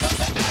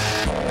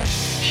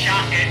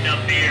End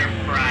of Beer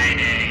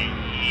Friday.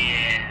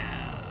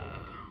 Yeah.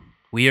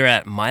 We are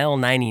at mile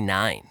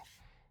 99.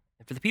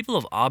 And for the people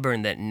of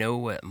Auburn that know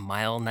what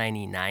mile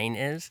 99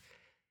 is,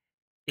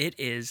 it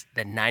is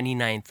the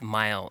 99th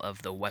mile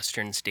of the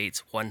Western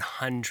States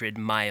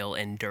 100-mile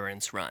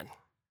endurance run.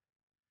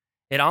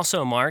 It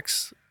also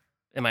marks,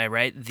 am I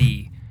right,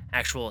 the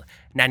actual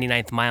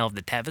 99th mile of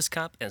the Tevis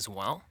Cup as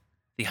well,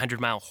 the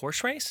 100-mile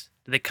horse race.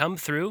 Do they come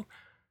through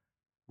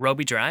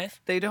Roby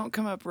Drive? They don't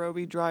come up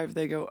Roby Drive.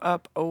 They go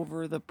up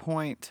over the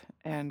point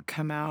and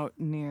come out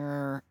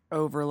near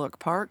Overlook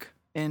Park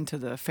into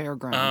the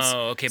fairgrounds.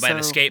 Oh, okay, by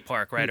the skate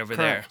park right over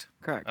there.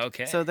 Correct.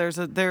 Okay. So there's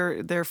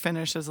their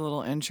finish is a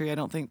little entry. I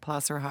don't think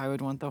Placer High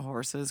would want the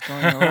horses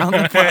going around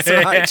the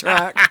Placer High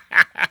track.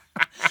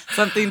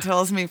 Something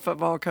tells me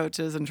football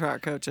coaches and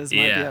track coaches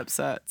might be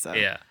upset. So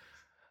yeah.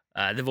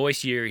 The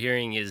voice you're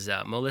hearing is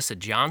Melissa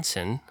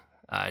Johnson.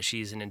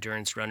 She's an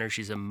endurance runner.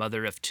 She's a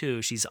mother of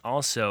two. She's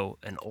also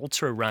an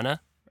ultra runner.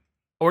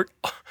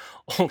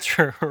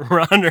 Ultra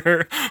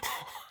runner.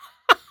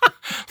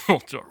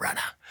 Ultra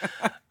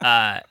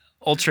runner.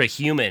 Ultra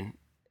human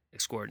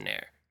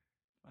extraordinaire.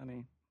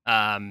 Funny.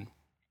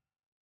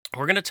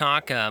 We're going to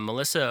talk.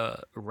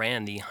 Melissa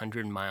ran the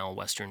 100-mile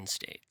Western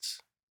States.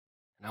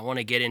 And I want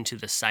to get into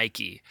the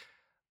psyche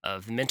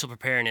of the mental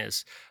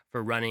preparedness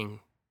for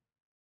running.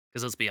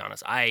 Because let's be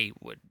honest, I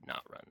would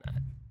not run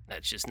that.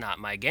 That's just not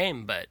my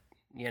game. But,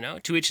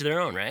 to each their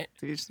own, right?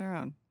 To each their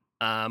own.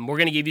 We're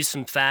going to give you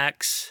some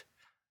facts.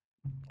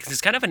 Because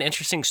it's kind of an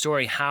interesting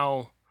story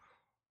how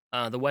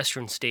the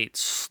Western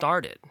States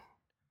started.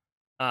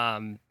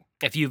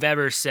 If you've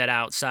ever sat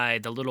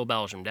outside the Little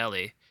Belgium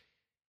Deli,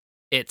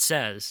 it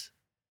says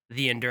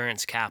the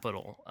endurance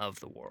capital of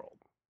the world.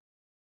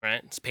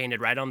 Right? It's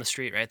painted right on the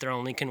street, right there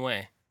on Lincoln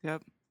Way.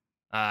 Yep.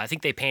 I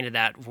think they painted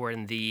that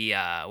when the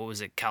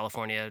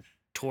California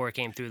tour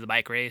came through, the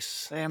bike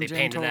race. The Amgen they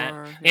painted tour,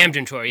 that. yeah.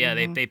 Amgen tour, yeah.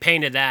 Mhm. They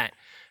painted that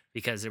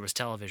because there was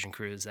television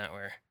crews that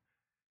were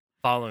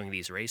following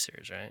these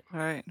racers, right?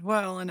 Right.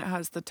 Well, and it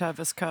has the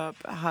Tevis Cup,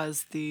 it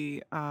has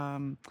the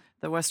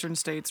Western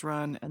States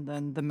Run, and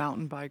then the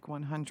mountain bike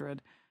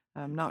 100.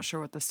 I'm not sure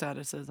what the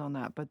status is on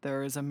that, but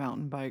there is a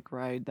mountain bike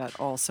ride that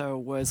also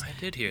was I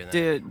did hear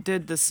that.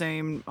 did the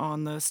same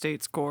on the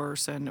state's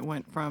course, and it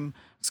went from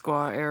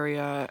Squaw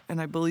area, and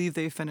I believe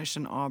they finished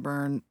in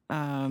Auburn.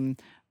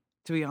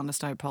 To be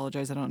honest, I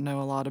apologize. I don't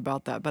know a lot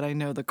about that, but I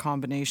know the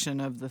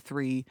combination of the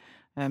three,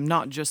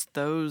 not just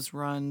those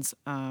runs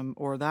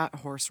or that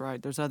horse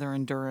ride. There's other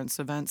endurance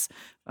events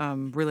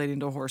relating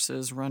to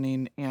horses,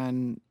 running,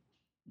 and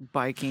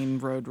biking,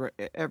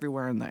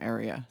 everywhere in the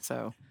area.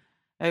 So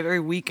every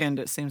weekend,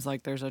 it seems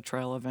like there's a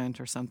trail event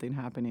or something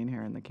happening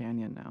here in the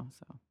canyon now.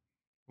 So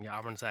Yeah,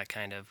 Auburn's that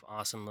kind of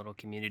awesome little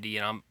community,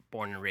 and I'm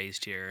born and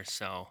raised here,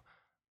 so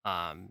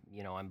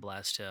I'm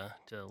blessed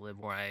to live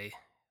where I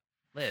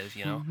live.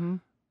 Mhm.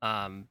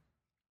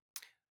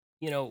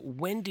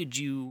 When did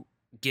you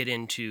get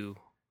into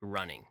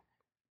running?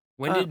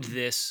 When did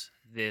this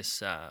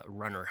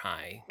runner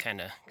high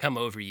kind of come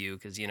over you?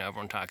 Because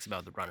everyone talks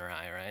about the runner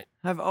high, right?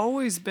 I've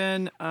always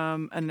been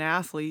an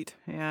athlete,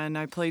 and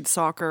I played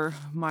soccer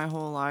my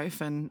whole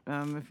life. And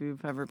if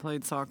you've ever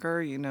played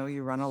soccer,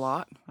 you run a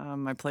lot.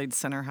 I played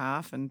center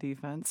half and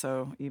defense,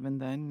 so even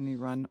then you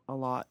run a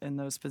lot in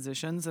those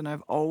positions. And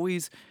I've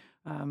always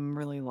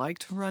really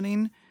liked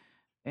running.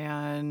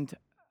 And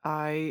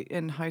I,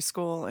 in high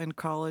school and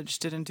college,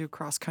 didn't do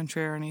cross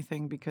country or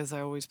anything because I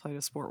always played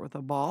a sport with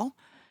a ball.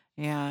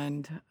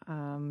 And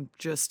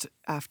just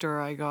after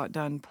I got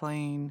done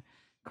playing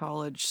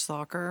college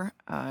soccer,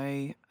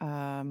 I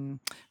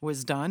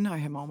was done.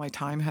 All my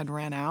time had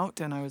ran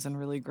out, and I was in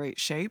really great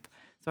shape.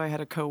 So I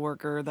had a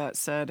coworker that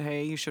said,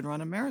 "Hey, you should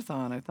run a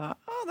marathon." I thought,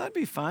 "Oh, that'd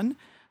be fun."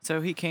 So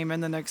he came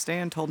in the next day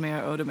and told me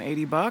I owed him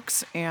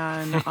 $80,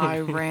 and I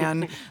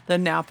ran the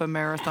Napa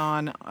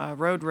Marathon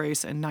road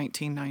race in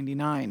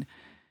 1999.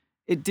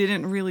 It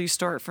didn't really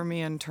start for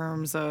me in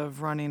terms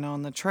of running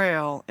on the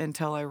trail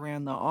until I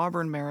ran the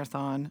Auburn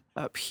Marathon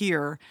up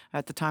here.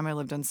 At the time, I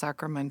lived in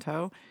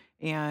Sacramento,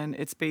 and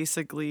it's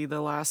basically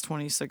the last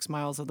 26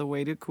 miles of the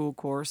weighted cool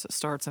course. It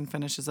starts and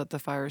finishes at the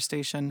fire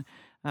station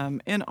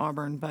in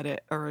Auburn,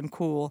 in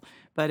Cool,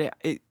 but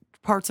it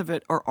parts of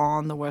it are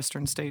on the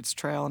Western States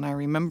Trail. And I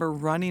remember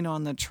running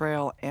on the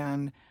trail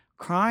and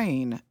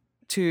crying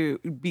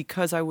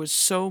because I was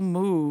so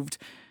moved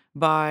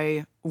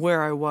by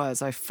where I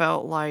was. I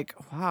felt like,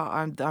 wow,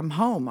 I'm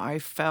home. I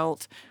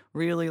felt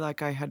really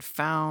like I had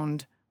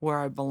found where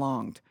I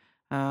belonged.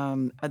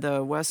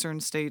 The Western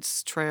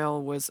States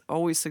Trail was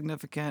always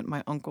significant.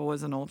 My uncle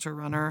was an ultra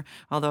runner,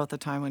 although at the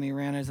time when he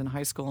ran, I was in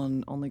high school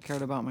and only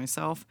cared about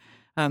myself.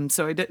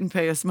 So I didn't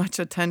pay as much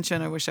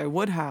attention. I wish I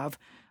would have.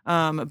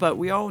 But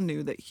we all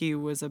knew that he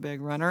was a big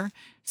runner.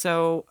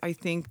 So I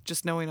think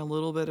just knowing a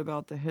little bit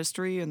about the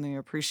history and the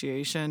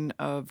appreciation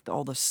of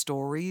all the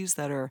stories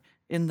that are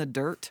in the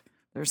dirt.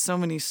 There's so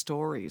many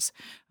stories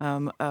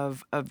and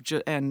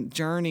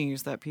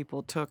journeys that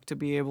people took to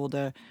be able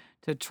to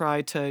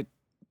try to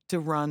to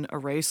run a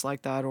race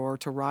like that or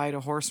to ride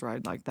a horse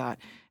ride like that.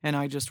 And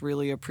I just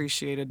really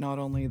appreciated not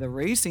only the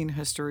racing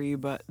history,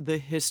 but the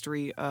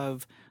history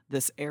of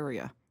this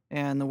area.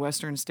 And the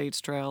Western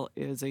States Trail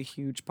is a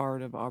huge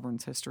part of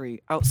Auburn's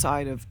history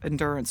outside of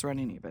endurance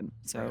running even.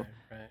 So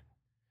Right.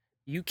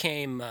 You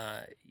came,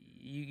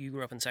 you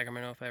grew up in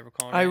Sacramento, if I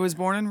recall I right? was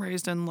born and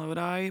raised in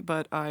Lodi,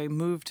 but I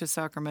moved to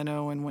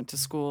Sacramento and went to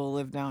school,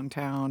 lived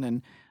downtown,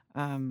 and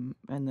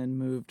then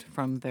moved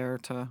from there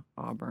to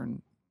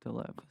Auburn to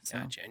live. So.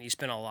 Gotcha. And you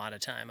spent a lot of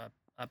time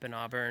up in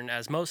Auburn,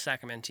 as most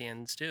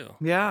Sacramentans do.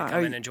 Yeah, We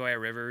come and enjoy our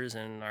rivers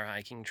and our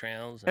hiking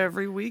trails. And,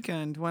 every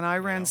weekend. When I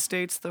ran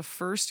states the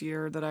first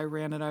year that I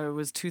ran it, I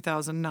was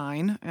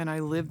 2009, and I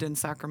lived in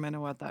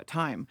Sacramento at that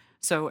time.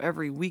 So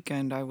every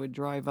weekend I would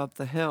drive up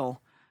the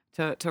hill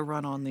to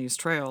run on these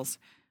trails.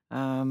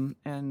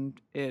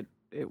 And it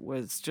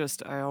was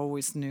just, I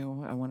always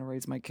knew I want to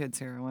raise my kids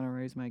here. I want to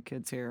raise my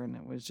kids here. And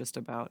it was just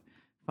about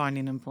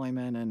finding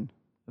employment and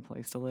a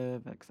place to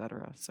live,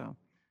 etc. So,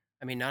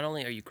 I mean, not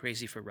only are you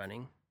crazy for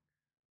running,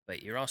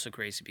 but you're also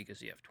crazy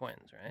because you have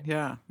twins, right?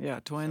 yeah,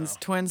 twins. So,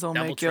 Twins will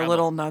double make you a trouble.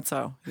 little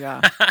nutso.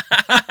 Yeah.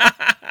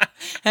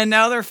 And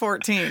now they're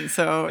 14.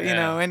 So,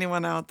 Yeah.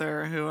 anyone out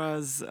there who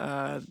has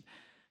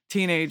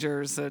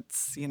teenagers,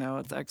 it's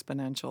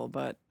exponential.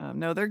 But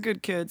no, they're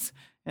good kids.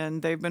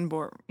 And they've been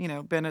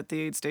been at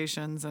the aid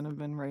stations and have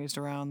been raised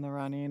around the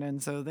running.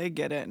 And so they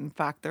get it. In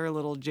fact, they're a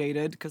little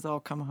jaded because I'll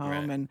come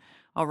home and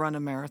I'll run a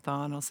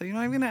marathon. I'll say, you're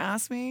going to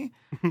ask me?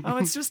 Oh,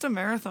 it's just a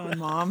marathon,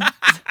 Mom.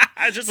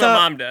 Just what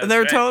Mom does.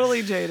 They're right?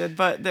 totally jaded,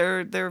 but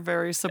they're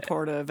very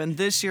supportive. And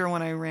this year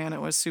when I ran,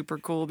 it was super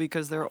cool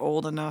because they're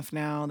old enough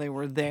now. They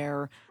were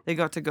there. They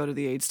got to go to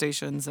the aid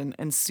stations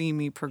and see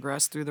me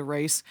progress through the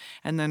race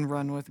and then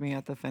run with me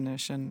at the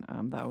finish. And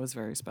that was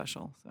very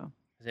special. So,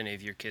 Has any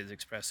of your kids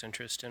expressed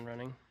interest in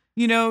running?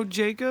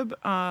 Jacob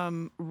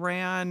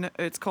ran,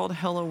 it's called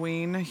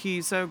Halloween.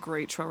 He's a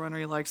great trail runner.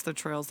 He likes the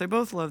trails. They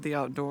both love the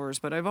outdoors,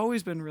 but I've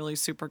always been really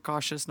super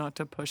cautious not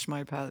to push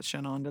my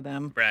passion onto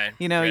them. Right.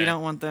 You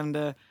don't want them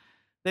to,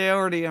 they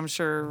already, I'm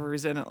sure,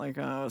 resent it like,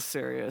 oh,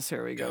 serious,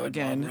 here we go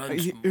again.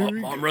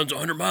 Mom runs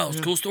 100 miles.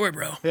 Cool story,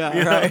 bro.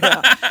 Yeah, right.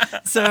 Yeah.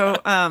 So,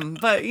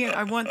 but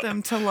I want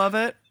them to love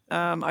it.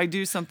 I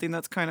do something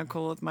that's kind of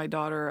cool with my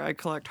daughter. I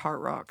collect heart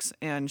rocks,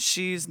 and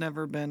she's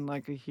never been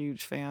like a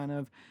huge fan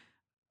of,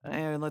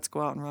 hey, let's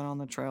go out and run on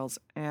the trails.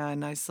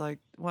 And I was like,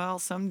 well,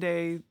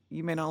 someday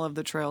you may not love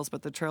the trails,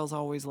 but the trails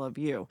always love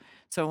you.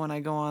 So when I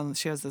go on,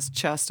 she has this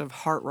chest of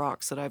heart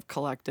rocks that I've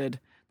collected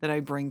that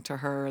I bring to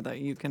her that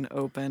you can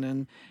open.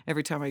 And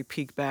every time I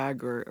peek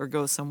bag or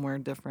go somewhere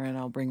different,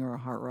 I'll bring her a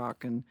heart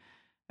rock. And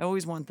I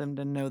always want them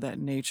to know that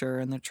nature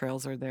and the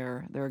trails are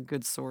there. They're a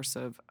good source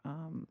of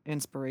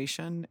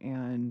inspiration,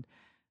 and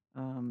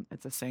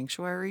it's a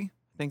sanctuary.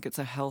 I think it's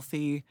a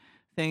healthy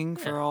thing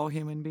for all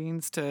human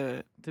beings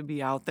to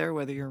be out there,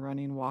 whether you're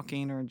running,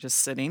 walking, or just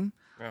sitting.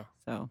 Yeah.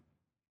 So,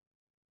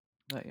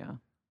 but yeah.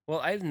 Well,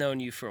 I've known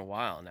you for a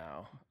while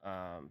now,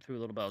 through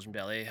Little Belgian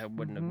Deli. I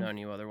wouldn't have known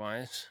you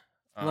otherwise.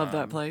 Love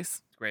that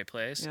place. Great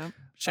place. Yeah.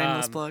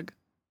 Shameless plug.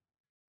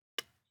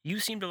 You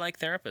seem to like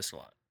therapists a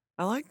lot.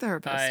 I like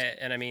therapists.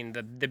 And I mean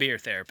the beer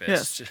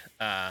therapist. Yes. It's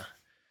a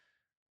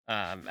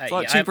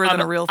lot cheaper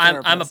than a real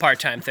therapist. I'm a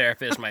part-time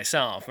therapist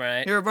myself,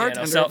 right? You're a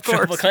bartender, of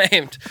course.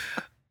 Self-proclaimed.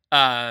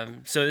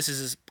 So this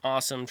is this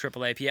awesome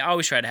triple IPA. I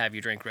always try to have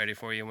your drink ready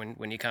for you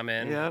when you come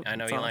in. Yep, I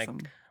know it's you awesome.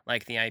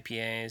 like the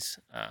IPAs.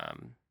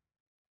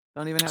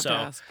 Don't even have to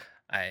ask.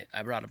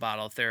 I brought a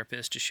bottle of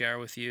Therapist to share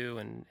with you,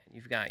 and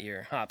you've got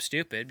your Hop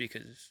Stupid,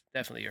 because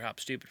definitely you're Hop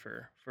Stupid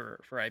for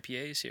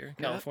IPAs here,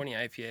 California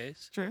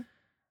IPAs. True.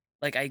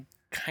 Like, I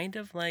kind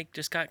of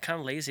just got kind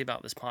of lazy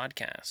about this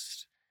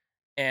podcast,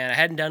 and I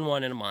hadn't done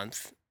one in a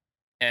month,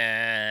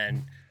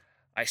 and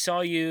I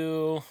saw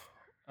you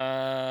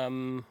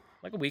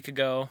like a week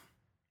ago.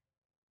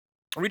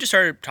 We just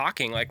started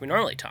talking like we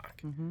normally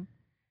talk,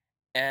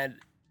 and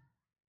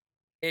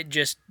it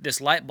just,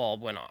 this light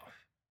bulb went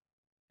off,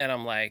 and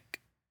I'm like,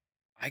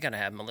 I gotta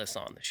have Melissa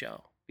on the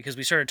show, because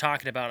we started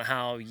talking about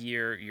how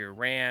your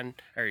ran,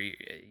 or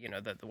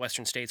the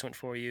Western States went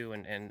for you,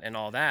 and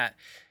all that,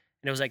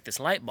 and it was like this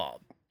light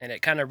bulb, and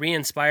it kind of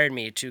re-inspired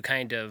me to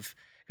kind of,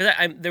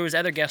 because there was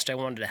other guests I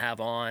wanted to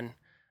have on,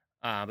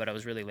 but I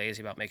was really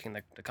lazy about making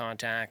the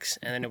contacts,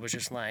 and then it was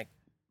just like,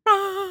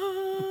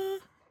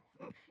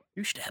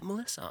 you should have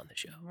Melissa on the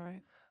show,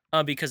 Right.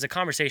 because the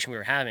conversation we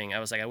were having, I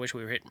was like, I wish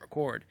we were hitting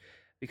record,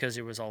 because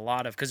there was a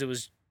lot of, because it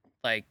was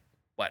like,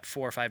 what,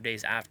 4 or 5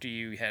 days after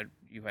you had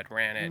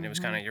ran it, and it was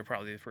kind of, you're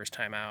probably the first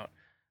time out,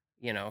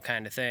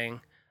 kind of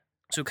thing.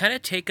 So kind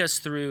of take us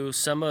through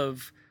some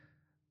of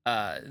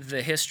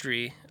the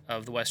history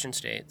of the Western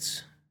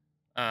States,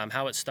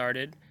 how it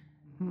started,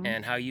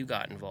 and how you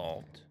got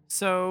involved.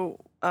 So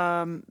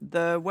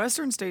the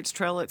Western States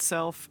Trail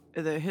itself,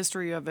 the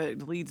history of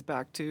it leads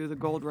back to the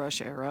Gold Rush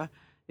era.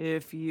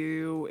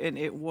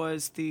 It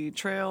was the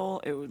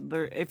trail,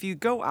 if you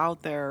go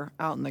out there,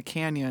 out in the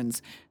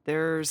canyons,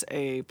 there's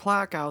a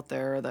plaque out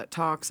there that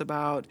talks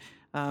about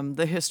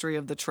the history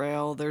of the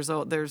trail. There's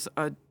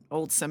a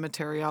old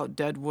cemetery out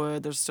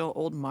Deadwood. There's still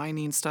old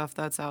mining stuff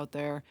that's out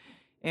there.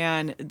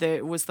 And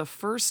it was the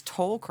first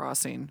toll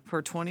crossing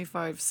for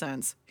 25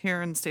 cents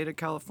here in the state of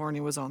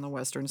California was on the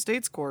Western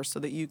States course so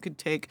that you could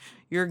take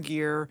your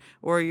gear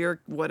or your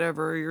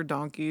whatever, your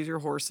donkeys, your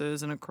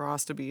horses, and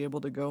across to be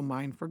able to go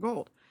mine for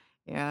gold.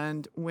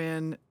 And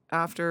when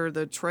after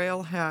the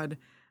trail had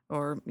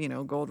or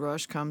gold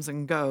rush comes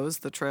and goes,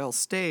 the trail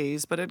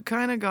stays, but it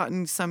kind of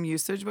gotten some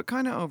usage but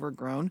kind of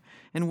overgrown.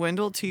 And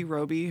Wendell T.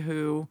 Roby,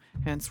 who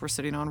hence we're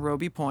sitting on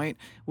Roby Point,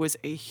 was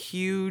a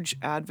huge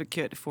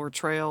advocate for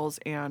trails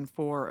and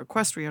for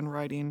equestrian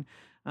riding,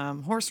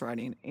 horse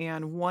riding,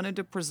 and wanted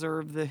to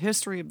preserve the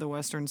history of the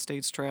Western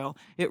States Trail.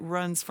 It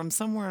runs from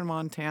somewhere in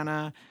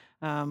Montana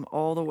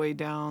all the way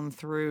down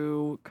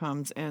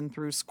comes in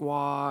through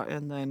Squaw,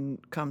 and then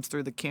comes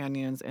through the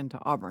canyons into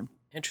Auburn.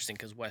 Interesting,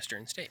 because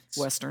Western States.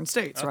 Western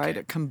States, Okay. right?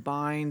 It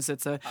combines.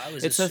 It's a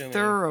assuming...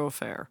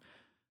 thoroughfare.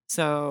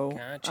 So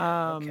Gotcha.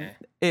 Okay.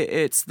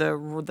 it's the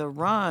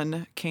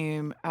run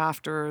came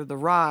after the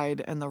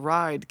ride, and the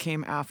ride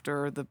came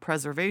after the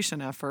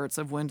preservation efforts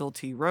of Wendell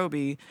T.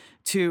 Roby.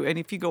 And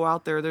if you go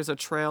out there, there's a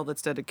trail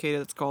that's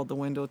dedicated. It's called the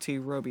Wendell T.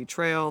 Roby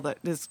Trail that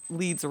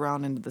leads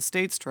around into the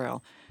States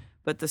Trail.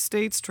 But the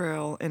States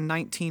Trail in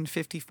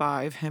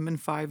 1955, him and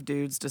 5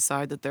 dudes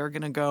decide that they're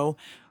going to go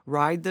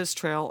ride this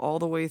trail all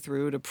the way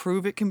through to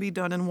prove it can be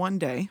done in one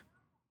day.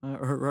 They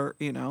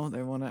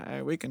want to,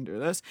 hey, we can do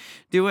this.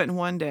 Do it in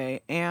one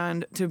day.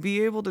 And to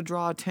be able to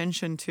draw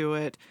attention to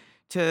it,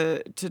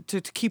 to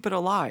keep it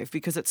alive,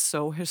 because it's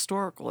so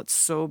historical. It's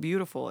so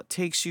beautiful. It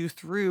takes you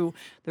through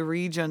the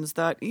regions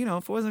that,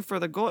 if it wasn't for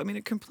the gold,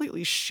 it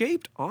completely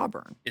shaped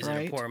Auburn. Is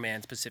it a poor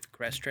man's Pacific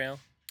Crest Trail?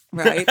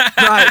 Right.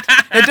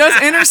 It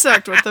does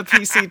intersect with the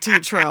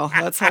PCT trail.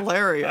 That's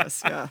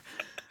hilarious. Yeah.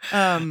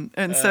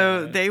 And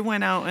so they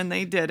went out and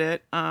they did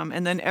it.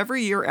 And then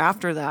every year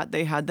after that,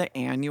 they had the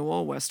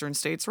annual Western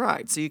States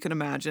Ride. So you can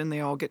imagine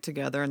they all get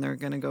together and they're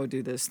going to go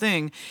do this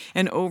thing.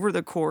 And over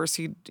the course,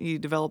 he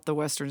developed the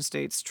Western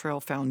States Trail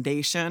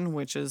Foundation,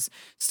 which is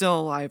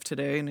still alive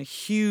today and a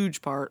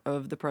huge part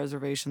of the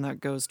preservation that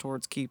goes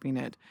towards keeping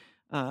it,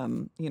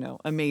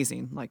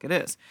 amazing like it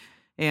is.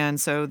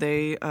 And so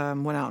they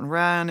went out and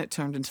ran. It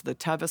turned into the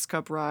Tevis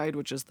Cup Ride,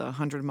 which is the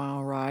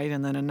 100-mile ride.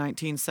 And then in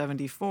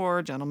 1974,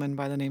 a gentleman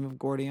by the name of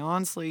Gordy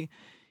Onsley,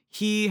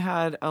 he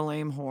had a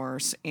lame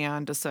horse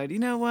and decided, you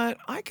know what,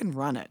 I can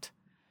run it.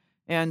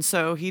 And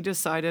so he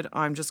decided,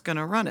 I'm just going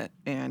to run it.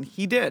 And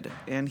he did.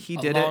 And he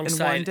did it in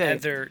one day. Alongside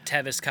other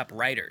Tevis Cup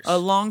riders.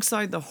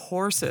 Alongside the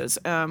horses,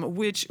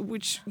 which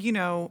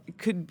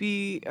could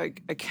be,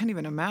 I can't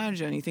even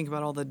imagine. You think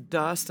about all the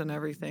dust and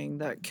everything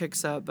that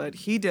kicks up, but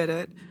he did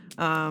it.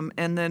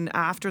 And then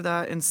after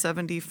that, in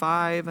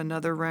 75,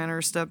 another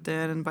runner stepped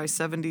in. And by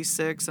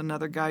 76,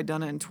 another guy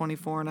done it in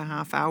 24 and a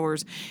half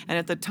hours. And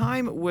at the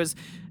time, it was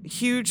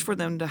huge for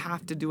them to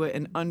have to do it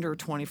in under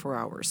 24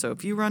 hours. So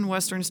if you run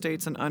Western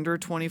States in under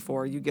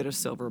 24, you get a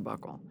silver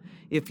buckle.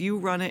 If you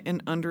run it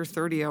in under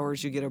 30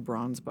 hours, you get a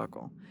bronze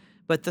buckle.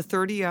 But the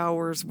 30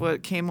 hours,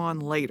 what came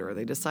on later,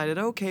 they decided,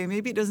 okay,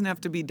 maybe it doesn't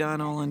have to be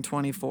done all in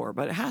 24,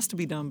 but it has to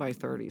be done by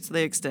 30. So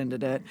they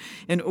extended it.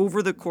 And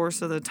over the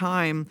course of the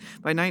time,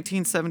 by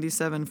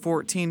 1977,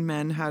 14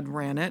 men had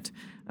ran it.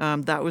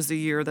 That was the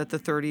year that the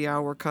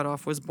 30-hour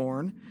cutoff was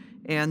born.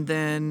 And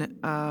then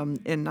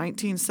in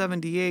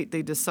 1978,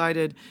 they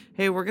decided,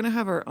 hey, we're going to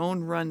have our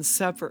own run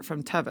separate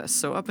from Tevis.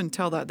 So up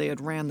until that, they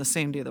had ran the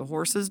same day the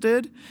horses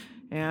did.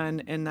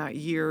 And in that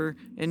year,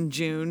 in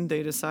June,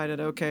 they decided,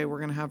 okay, we're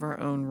going to have our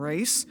own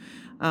race.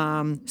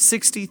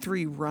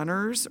 63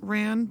 runners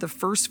ran. The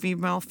first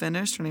female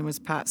finished. Her name was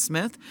Pat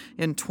Smith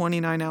in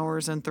 29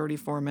 hours and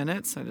 34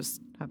 minutes. I just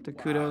have to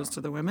kudos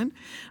to the women.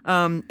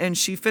 And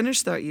she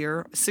finished that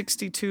year,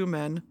 62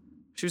 men.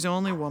 She was the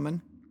only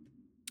woman.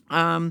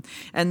 And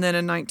then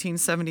in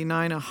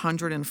 1979,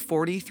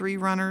 143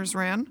 runners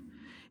ran.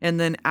 And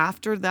then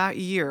after that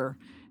year,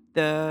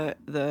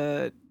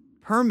 the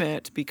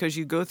permit, because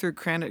you go through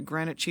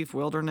Granite Chief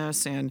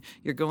Wilderness and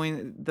you're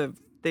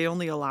they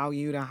only allow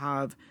you to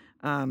have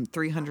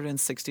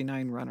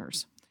 369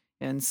 runners.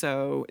 And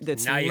so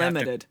it's now you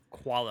limited. have to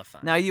qualify.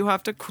 Now you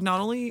have to, not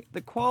only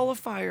the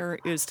qualifier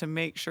is to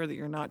make sure that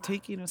you're not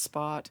taking a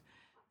spot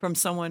from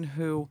someone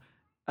who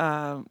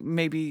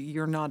maybe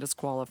you're not as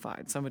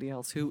qualified, somebody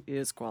else who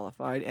is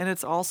qualified. And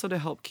it's also to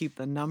help keep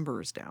the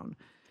numbers down.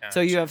 Gotcha.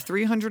 So you have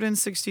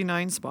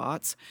 369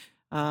 spots.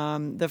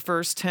 The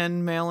first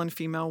 10 male and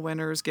female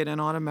winners get in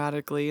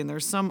automatically, and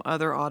there's some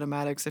other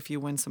automatics if you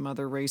win some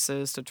other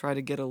races to try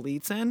to get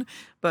elites in.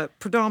 But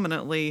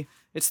predominantly,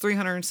 it's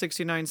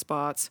 369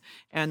 spots,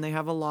 and they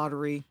have a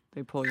lottery.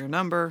 They pull your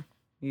number,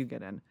 you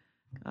get in.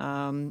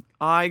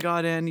 I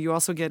got in. You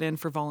also get in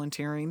for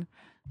volunteering.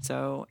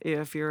 So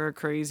if you're a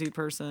crazy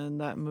person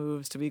that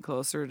moves to be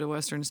closer to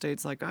Western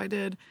States like I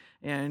did,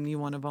 and you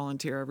want to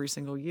volunteer every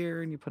single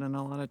year, and you put in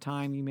a lot of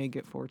time, you may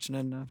get fortunate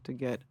enough to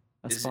get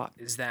a spot.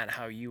 Is that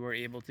how you were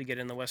able to get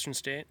in the Western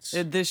States?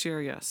 This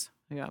year, yes.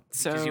 Yeah.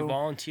 Because you So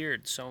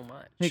volunteered so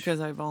much. because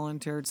I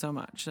volunteered so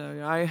much.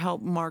 So I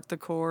help mark the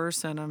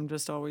course and I'm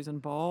just always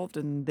involved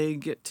and they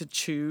get to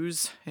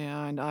choose.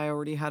 And I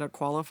already had a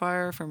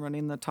qualifier from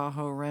running the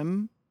Tahoe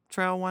Rim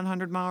Trail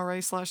 100-mile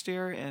race last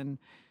year. And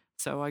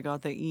so I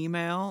got the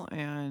email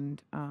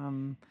and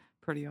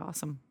pretty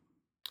awesome.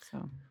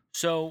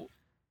 So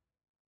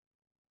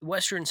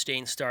Western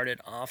States started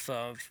off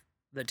of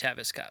the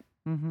Tevis Cup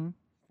Mm-hmm.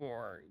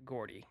 for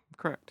Gordy.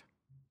 Correct.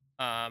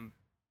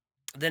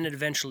 Then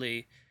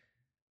eventually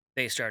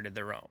they started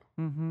their own.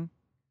 Mm-hmm.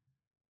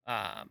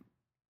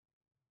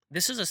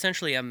 This is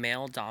essentially a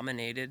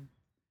male-dominated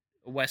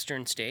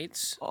Western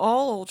States.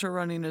 All ultra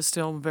running is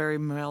still very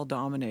male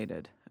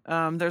dominated.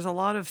 There's a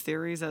lot of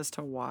theories as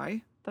to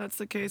why that's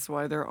the case,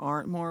 why there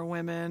aren't more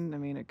women. I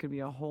mean, it could be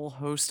a whole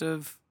host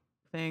of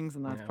things,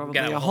 and that's We probably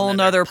got a whole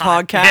nother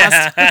pod-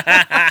 podcast.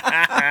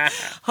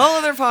 Whole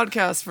other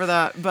podcast for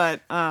that.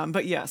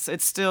 But yes,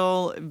 it's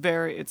still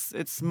very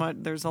it's much.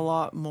 There's a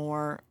lot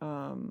more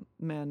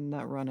men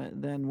that run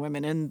it than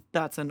women, and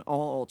that's in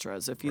all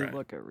ultras if you Right.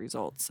 look at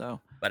results.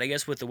 So But I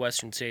guess with the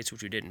Western States,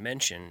 which we didn't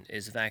mention,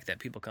 is the fact that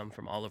people come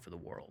from all over the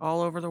world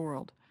all over the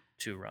world.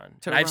 to run.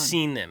 To And I've run.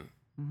 seen them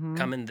Mm-hmm.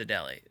 come into the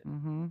deli,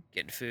 Mm-hmm.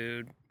 getting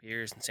food,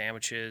 beers, and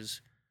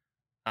sandwiches.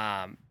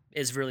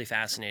 It's really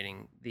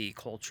fascinating the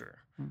culture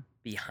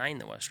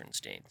behind the Western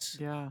States.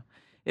 Yeah.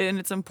 And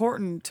it's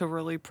important to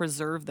really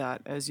preserve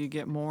that as you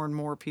get more and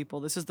more people.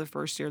 This is the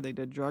first year they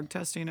did drug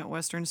testing at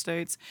Western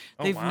States.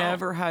 Oh, They've wow.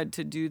 never had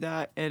to do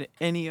that at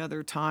any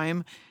other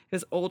time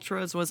because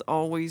ultras was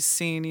always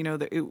seen,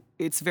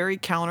 it's very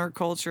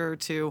counterculture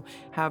to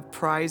have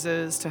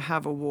prizes, to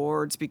have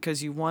awards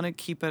because you want to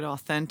keep it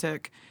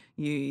authentic.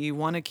 You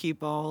want to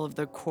keep all of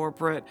the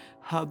corporate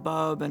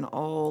hubbub and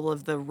all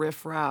of the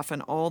riffraff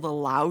and all the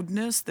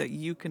loudness that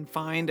you can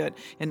find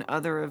in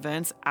other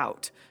events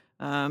out.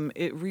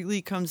 It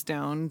really comes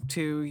down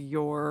to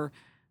your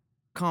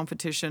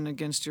competition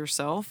against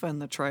yourself and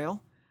the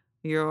trail.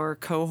 Your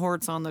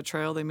cohorts on the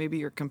trail, they may be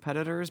your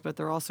competitors, but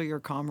they're also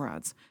your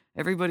comrades.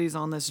 Everybody's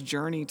on this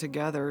journey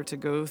together to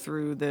go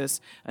through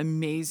this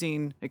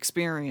amazing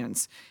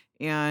experience.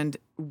 And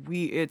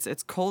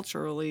it's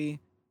culturally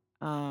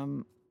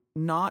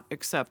not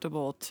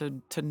acceptable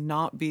to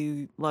not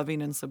be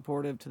loving and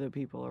supportive to the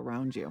people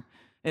around you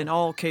in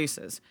all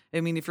cases. I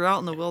mean, if you're out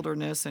in the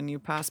wilderness and you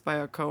pass by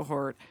a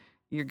cohort,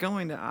 you're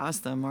going to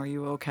ask them, are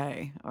you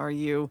okay? Are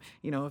you,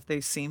 if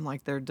they seem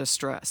like they're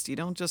distressed, you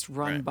don't just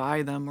run Right.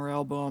 by them or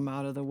elbow them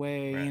out of the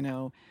way,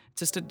 Right.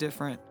 just a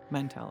different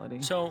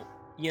mentality. So,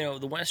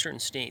 the Western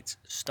States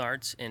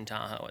starts in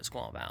Tahoe at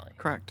Squaw Valley.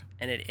 Correct.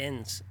 And it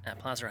ends at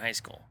Placer High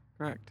School,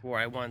 Correct. where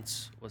I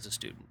once was a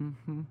student.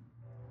 Mm-hmm.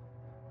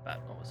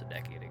 About almost a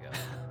decade ago.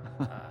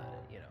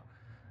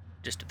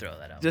 Just to throw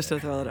that out Just there.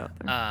 to throw it out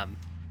there.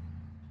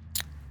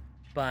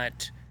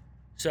 But,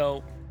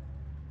 so,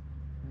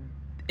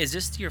 is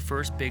this your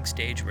first big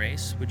stage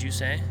race, would you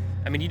say?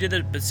 I mean, you did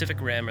the Pacific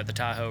Rim or the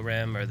Tahoe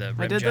Rim or the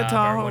Rim I did Job the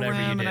Tahoe or whatever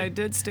Rim, you did. and I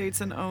did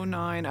States in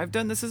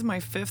 2009. This is my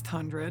 5th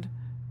 100.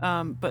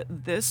 But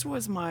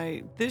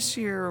this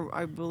year,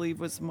 I believe,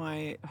 was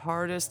my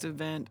hardest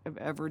event I've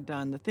ever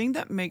done. The thing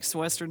that makes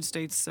Western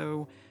States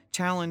so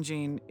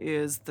challenging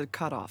is the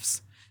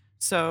cutoffs.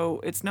 So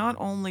it's not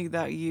only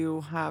that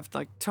you have,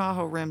 like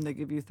Tahoe Rim, they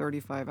give you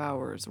 35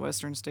 hours.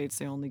 Western States,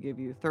 they only give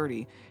you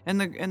 30. And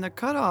the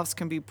cutoffs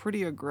can be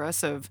pretty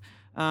aggressive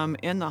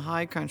in the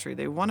high country.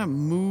 They want to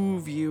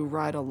move you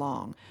right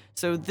along.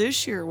 So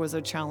this year was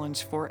a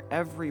challenge for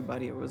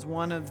everybody. It was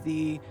one of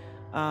the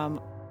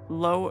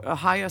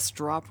highest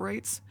drop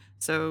rates.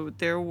 So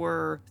there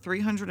were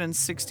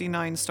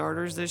 369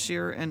 starters this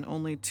year and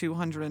only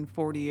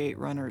 248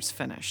 runners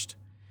finished.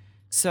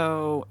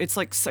 So it's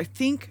like, I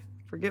think,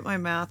 forget my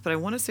math, but I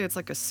want to say it's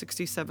like a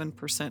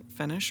 67%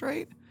 finish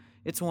rate.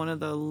 It's one of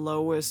the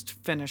lowest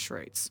finish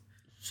rates.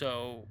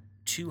 So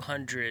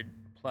 200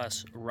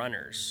 plus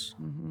runners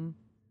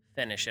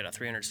finish at a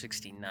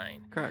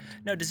 369. Correct.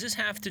 Now, does this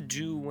have to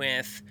do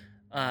with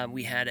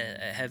we had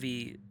a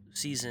heavy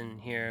season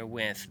here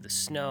with the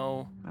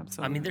snow?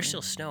 Absolutely. I mean, there's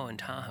still snow in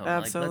Tahoe.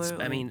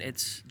 Absolutely.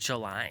 It's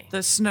July.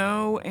 The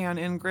snow, and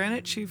in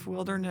Granite Chief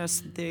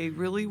Wilderness, they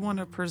really want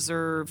to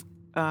preserve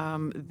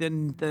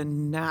the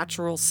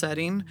natural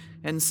setting.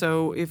 And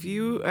so if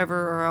you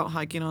ever are out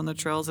hiking on the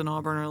trails in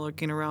Auburn or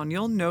looking around,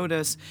 you'll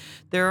notice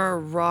there are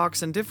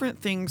rocks and different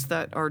things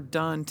that are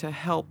done to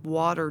help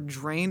water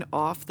drain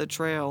off the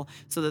trail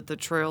so that the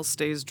trail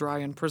stays dry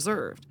and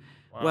preserved.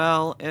 Wow.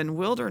 Well, in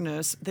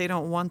wilderness, they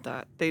don't want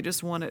that. They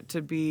just want it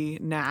to be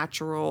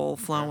natural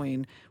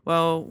flowing.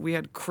 Well, we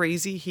had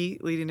crazy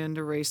heat leading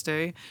into race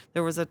day.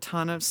 There was a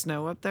ton of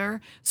snow up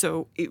there.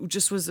 So it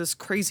just was this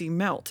crazy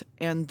melt.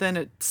 And then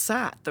it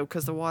sat, though,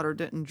 because the water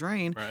didn't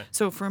drain. Right.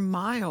 So for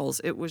miles,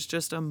 it was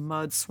just a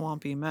mud,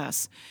 swampy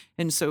mess.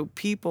 And so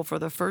people, for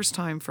the first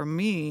time for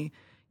me,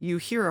 you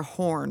hear a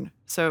horn.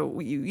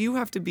 So you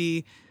have to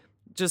be,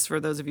 just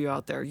for those of you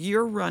out there,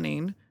 you're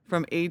running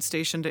from aid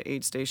station to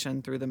aid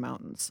station through the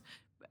mountains.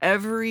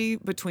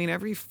 Between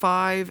every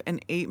 5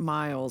 and 8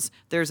 miles,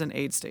 there's an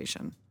aid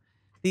station.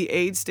 The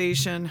aid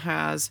station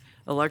has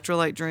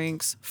electrolyte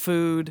drinks,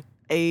 food,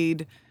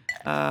 aid,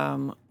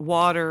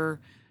 water,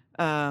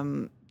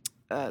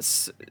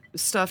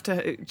 stuff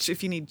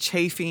if you need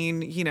chafing,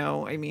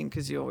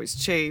 because you always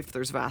chafe.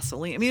 There's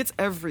Vaseline. I mean, it's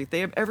they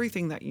have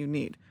everything that you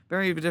need.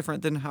 Very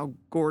different than how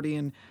Gordy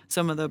and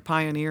some of the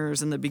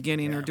pioneers in the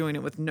beginning are doing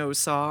it with no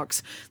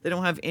socks. They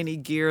don't have any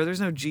gear. There's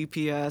no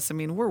GPS. I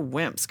mean, we're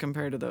wimps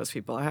compared to those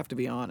people. I have to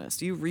be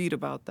honest. You read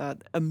about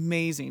that.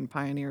 Amazing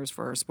pioneers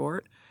for our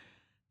sport.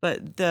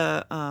 But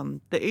the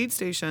aid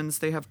stations,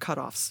 they have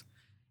cutoffs.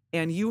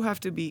 And you have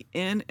to be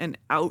in and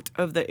out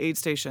of the aid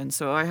station.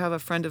 So I have a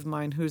friend of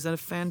mine who's a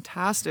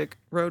fantastic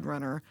road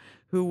runner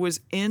who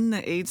was in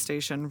the aid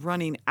station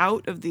running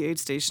out of the aid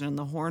station, and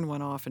the horn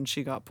went off and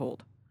she got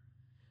pulled.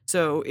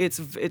 So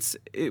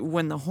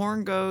when the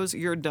horn goes,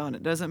 you're done.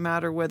 It doesn't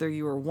matter whether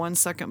you are 1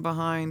 second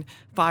behind,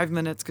 5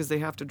 minutes, because they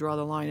have to draw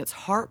the line. It's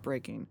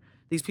heartbreaking.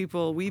 These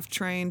people we've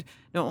trained,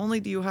 not only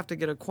do you have to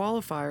get a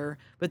qualifier,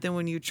 but then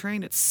when you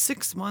train, it's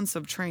 6 months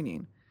of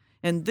training.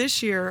 And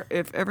this year,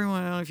 I don't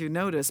know if you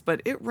noticed,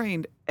 but it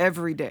rained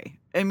every day.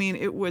 I mean,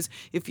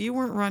 if you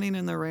weren't running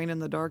in the rain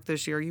and the dark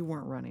this year, you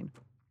weren't running.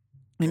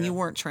 And you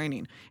weren't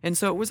training. And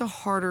so it was a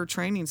harder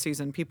training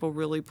season. People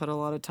really put a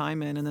lot of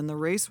time in, and then the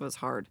race was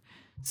hard.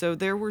 So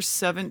there were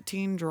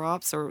 17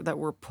 drops that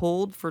were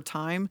pulled for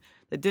time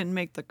that didn't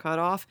make the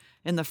cutoff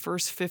in the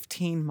first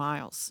 15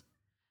 miles.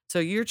 So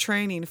you're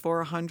training for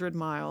 100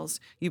 miles.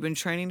 You've been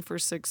training for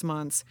 6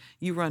 months.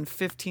 You run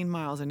 15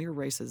 miles, and your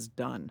race is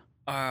done.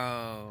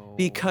 Oh.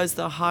 Because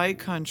the high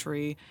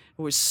country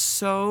was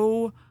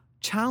so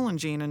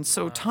challenging and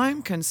so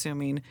time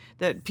consuming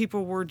that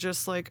people were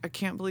just like, I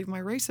can't believe my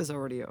race is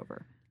already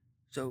over.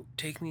 So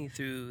take me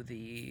through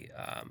the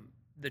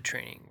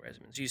training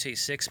regimens. You say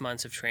 6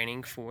 months of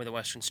training for the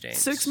Western States.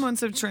 6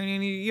 months of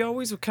training. You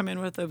always come in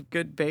with a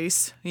good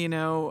base.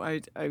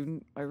 I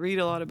read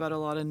a lot about a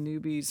lot of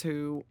newbies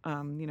who,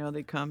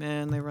 they come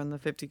in, they run the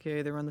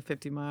 50K, they run the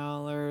 50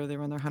 miler, they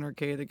run their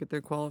 100K, they get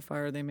their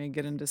qualifier, they may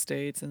get into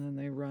states, and then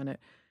they run it.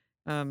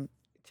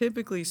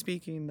 Typically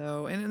speaking,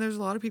 though, and there's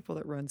a lot of people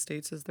that run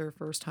states as their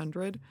first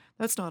 100.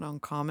 That's not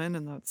uncommon,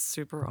 and that's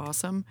super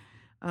awesome.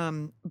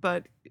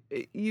 But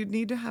you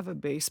need to have a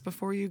base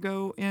before you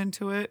go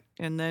into it,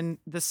 and then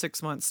the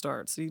 6 months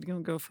starts. So you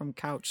don't go from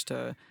couch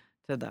to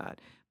that.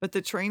 But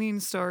the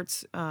training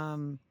starts.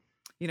 I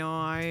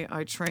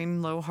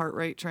train low heart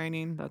rate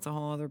training. That's a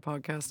whole other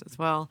podcast as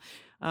well.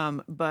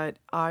 But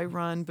I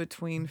run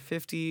between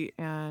 50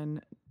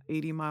 and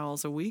 80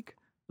 miles a week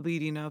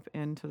leading up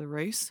into the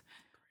race.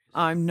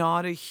 I'm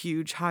not a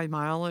huge high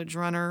mileage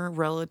runner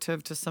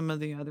relative to some of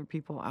the other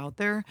people out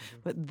there,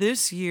 but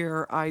this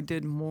year I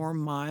did more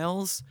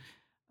miles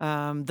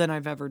than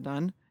I've ever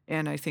done,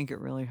 and I think it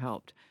really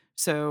helped.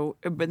 So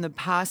in the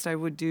past, I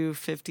would do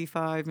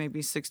 55,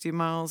 maybe 60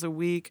 miles a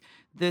week.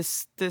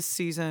 This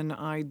season,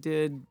 I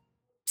did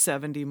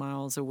 70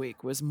 miles a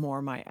week was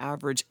more my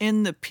average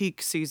in the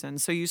peak season.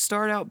 So you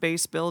start out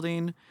base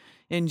building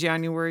in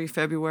January,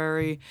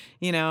 February,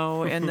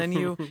 and then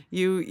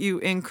you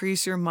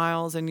increase your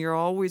miles, and you're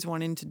always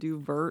wanting to do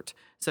vert.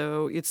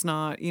 So it's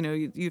not,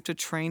 you have to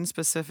train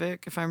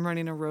specific. If I'm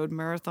running a road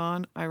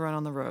marathon, I run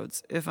on the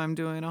roads. If I'm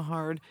doing a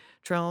hard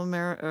trail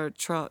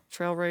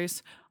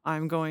race,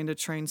 I'm going to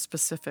train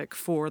specific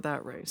for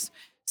that race.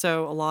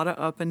 So a lot of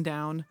up and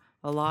down,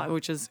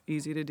 which is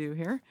easy to do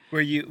here.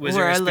 Was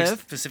there a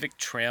specific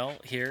trail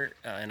here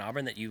in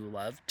Auburn that you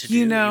loved to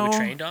do that you were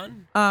trained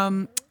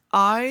on?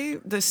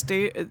 The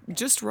state,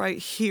 just right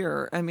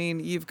here, I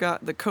mean, you've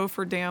got the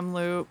Cofer Dam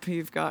Loop,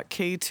 you've got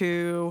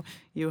K2,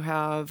 you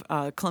have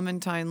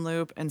Clementine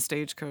Loop, and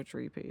Stagecoach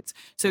repeats.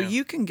 So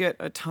you can get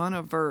a ton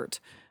of vert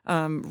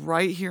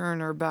right here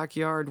in our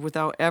backyard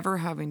without ever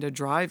having to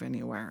drive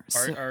anywhere.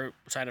 Are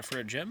sign up for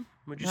a gym,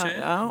 would you say?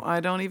 No,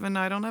 I don't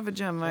have a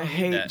gym. I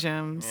hate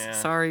gyms. Yeah.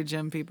 Sorry,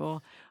 gym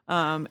people.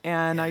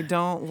 I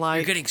don't like...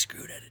 You're getting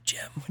screwed at a gym.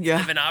 Yeah. You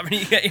live in Auburn,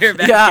 you got your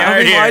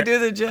backyard here. I do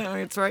the gym.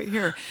 It's right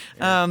here.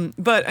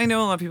 But I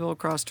know a lot of people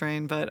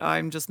cross-train, but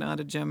I'm just not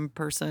a gym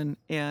person,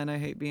 and I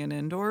hate being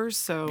indoors,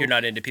 so... You're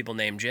not into people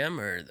named Jim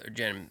or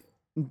Jim...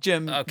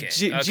 Jim. Okay.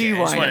 GYM. I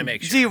just want to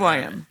make sure.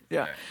 GYM.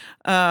 Yeah.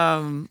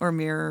 Or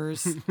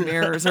mirrors.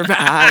 Mirrors are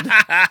bad.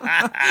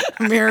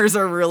 Mirrors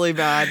are really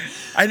bad.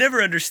 I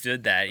never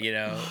understood that,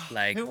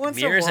 like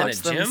mirrors in a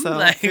gym.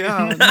 Like, no.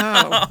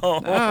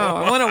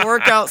 I want to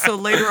work out so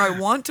later I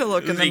want to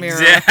look in the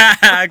mirror.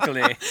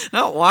 Exactly.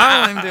 Not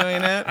while I'm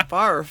doing it.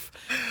 Barf.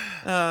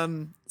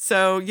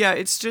 So yeah,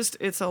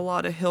 it's a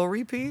lot of hill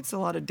repeats, a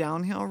lot of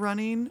downhill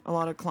running, a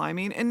lot of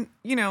climbing, and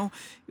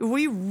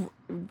we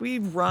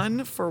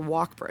run for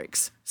walk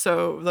breaks.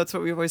 So that's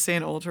what we always say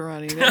in ultra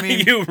running. I mean,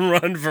 you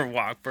run for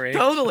walk breaks.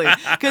 Totally,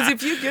 because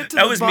if you get to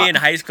that was me in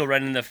high school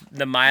running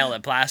the mile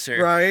at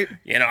Placer. Right.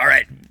 All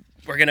right.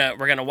 We're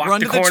gonna walk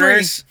the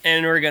corners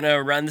and we're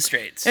gonna run the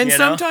straights. And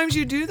sometimes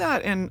you do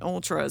that in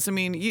ultras. I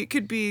mean, you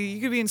could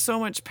be in so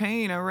much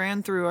pain.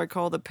 I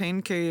call the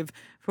pain cave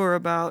for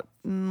about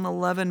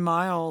 11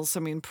 miles.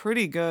 I mean,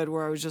 pretty good,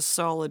 where I was just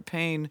solid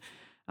pain.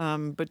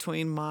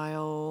 between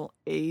mile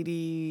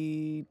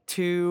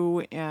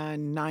 82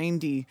 and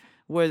 90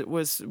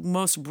 was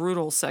most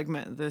brutal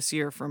segment this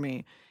year for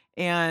me.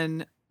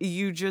 And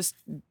you just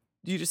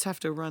have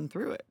to run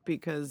through it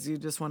because you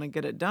just want to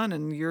get it done,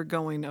 and you're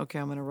going, okay,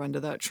 I'm going to run to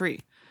that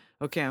tree.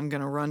 Okay, I'm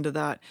going to run to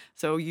that.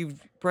 So you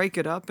break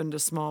it up into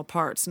small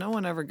parts. No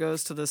one ever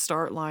goes to the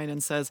start line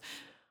and says,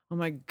 oh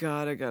my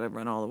God, I got to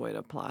run all the way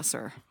to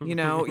Placer,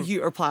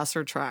 or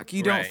Placer track.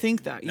 You don't Right.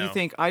 think that. You No.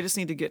 think, I just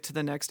need to get to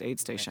the next aid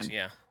station.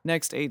 Yeah.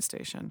 Next aid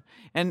station.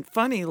 And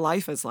funny,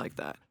 life is like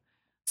that.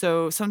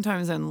 So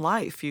sometimes in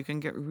life, you can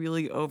get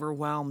really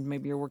overwhelmed.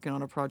 Maybe you're working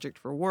on a project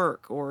for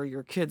work, or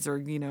your kids are,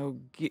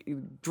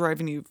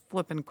 driving you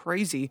flipping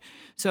crazy.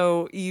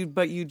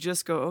 But you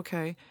just go,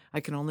 okay, I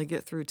can only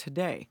get through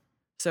today.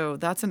 So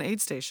that's an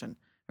aid station,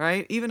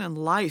 right? Even in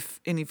life.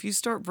 And if you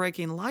start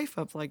breaking life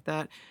up like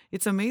that,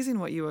 it's amazing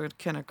what you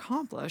can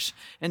accomplish.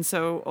 And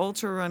so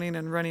ultra running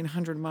and running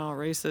 100-mile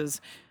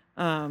races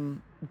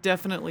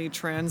definitely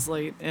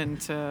translate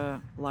into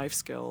life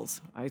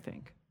skills, I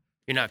think.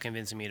 You're not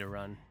convincing me to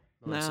run,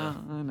 Melissa.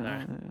 No, I know.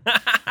 Sorry.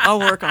 I'll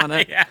work on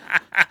it. Yeah.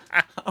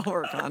 I'll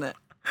work on it.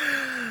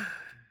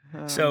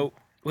 So,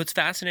 what's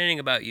fascinating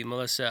about you,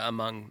 Melissa,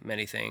 among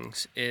many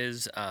things,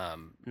 is not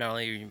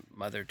only are you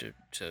mother to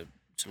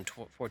some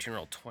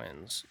 14-year-old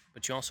twins,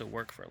 but you also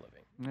work for a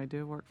living. I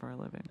do work for a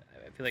living.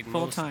 I feel like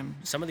Full time.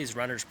 some of these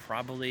runners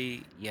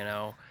probably,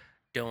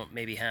 don't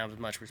maybe have as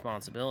much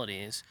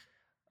responsibilities.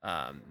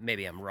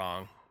 Maybe I'm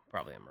wrong.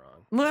 Probably I'm wrong.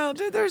 Well,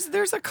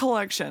 there's a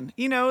collection.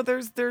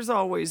 There's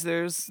always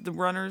the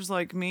runners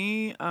like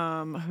me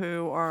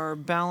who are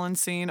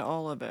balancing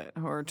all of it,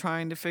 who are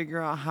trying to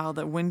figure out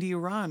when do you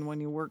run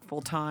when you work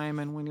full time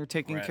and when you're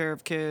taking Right. care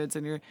of kids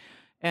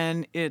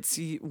and it's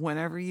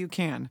whenever you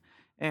can.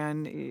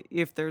 And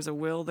if there's a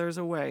will, there's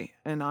a way.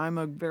 And I'm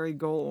a very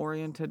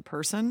goal-oriented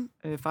person.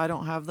 If I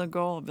don't have the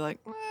goal, I'll be like,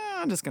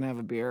 I'm just gonna have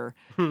a beer.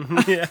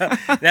 Yeah,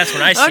 that's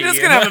when I see I'm just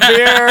you. gonna have a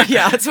beer.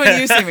 Yeah, that's when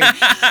you see me.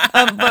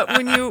 But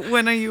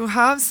when you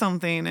have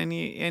something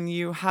and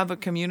you have a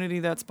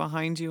community that's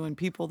behind you and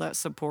people that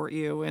support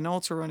you, and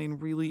ultra running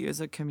really is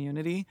a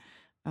community.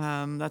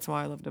 That's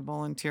why I love to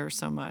volunteer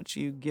so much.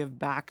 You give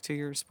back to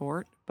your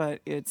sport, but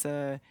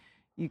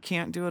you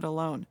can't do it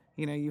alone.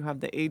 You have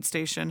the aid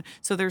station.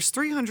 So there's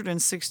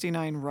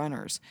 369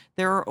 runners.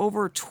 There are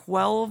over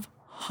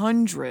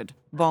 1,200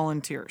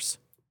 volunteers.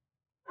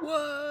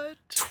 What?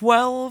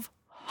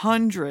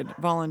 1,200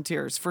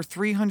 volunteers for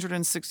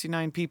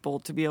 369 people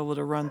to be able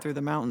to run through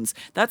the mountains.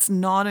 That's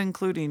not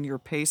including your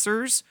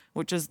pacers,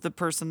 which is the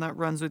person that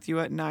runs with you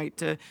at night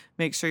to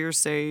make sure you're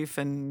safe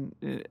and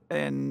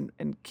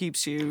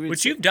keeps you.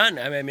 Which you've done.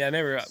 I mean, I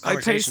remember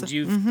conversations.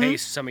 You've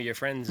paced some of your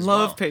friends as well.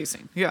 Love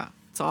pacing. Yeah.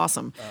 It's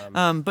awesome.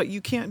 But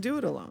you can't do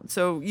it alone.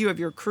 So you have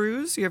your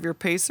crews, you have your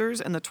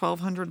pacers, and the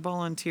 1,200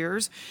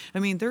 volunteers. I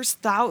mean, there's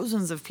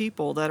thousands of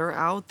people that are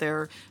out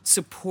there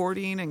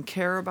supporting and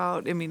care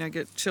about. I mean, I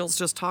get chills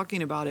just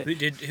talking about it.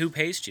 Who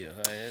paced you?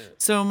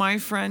 So my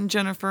friend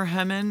Jennifer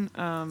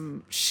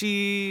Hemmen,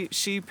 she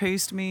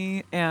paced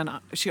me, and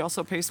she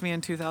also paced me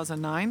in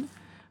 2009.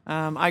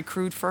 I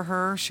crewed for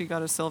her. She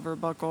got a silver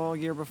buckle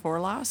year before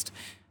last.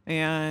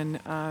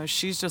 And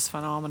she's just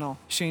phenomenal.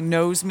 She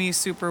knows me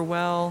super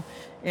well,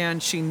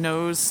 and she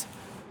knows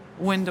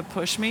when to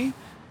push me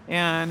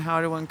and how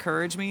to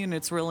encourage me. And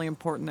it's really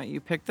important that you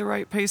pick the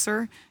right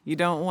pacer. You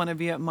don't want to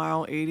be at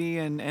mile 80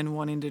 and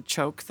wanting to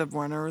choke the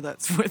runner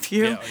that's with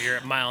you. Yeah, you're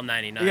at mile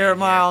 99. You're at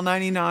mile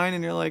 99,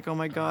 and you're like, oh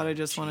my God, I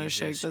just want to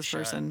shake Jesus, this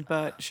shut person.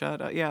 But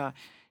shut up. Yeah,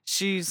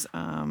 she's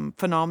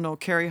phenomenal.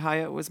 Carrie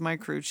Hyatt was my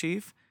crew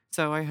chief.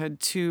 So I had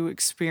two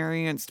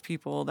experienced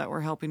people that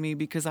were helping me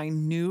because I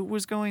knew it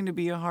was going to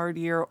be a hard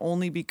year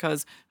only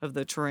because of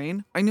the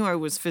terrain. I knew I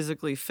was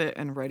physically fit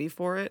and ready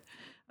for it.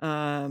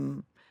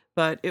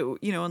 But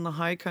in the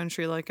high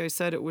country, like I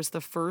said, it was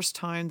the first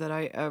time that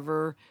I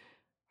ever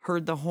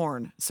heard the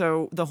horn.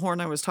 So the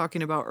horn I was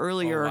talking about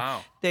earlier,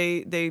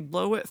 they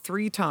blow it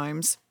 3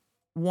 times,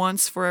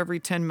 once for every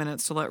 10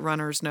 minutes to let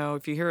runners know.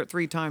 If you hear it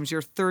 3 times,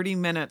 you're 30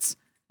 minutes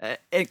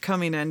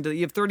coming in.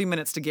 You have 30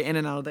 minutes to get in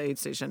and out of the aid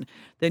station.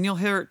 Then you'll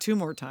hear it 2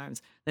 more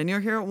times. Then you'll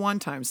hear it 1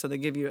 time. So they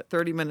give you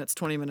 30 minutes,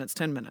 20 minutes,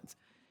 10 minutes.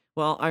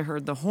 Well, I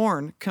heard the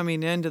horn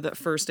coming into that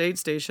first aid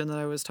station that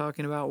I was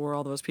talking about where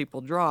all those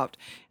people dropped.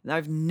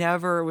 It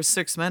was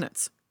 6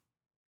 minutes.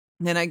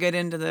 Then I get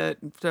into the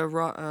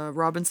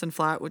Robinson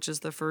Flat, which is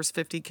the first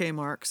 50K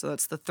mark. So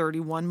that's the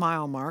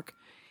 31-mile mark.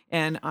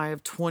 And I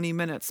have 20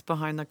 minutes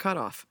behind the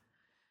cutoff.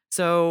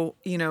 So,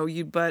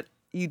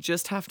 you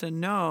just have to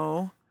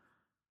know.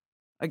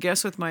 I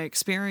guess with my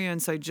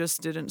experience, I just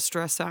didn't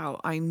stress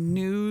out. I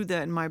knew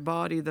that in my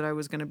body that I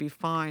was going to be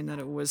fine, that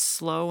it was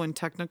slow and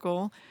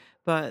technical,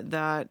 but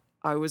that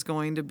I was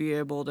going to be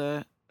able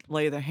to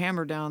lay the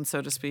hammer down,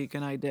 so to speak,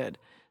 and I did.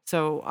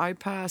 So I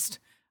passed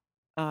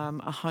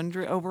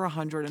over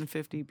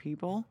 150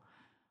 people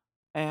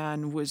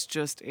and was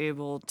just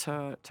able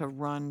to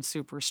run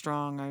super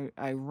strong.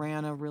 I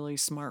ran a really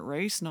smart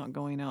race, not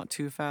going out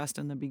too fast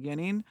in the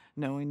beginning,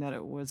 knowing that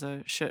it was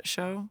a shit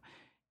show.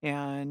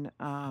 and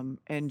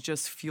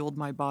just fueled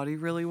my body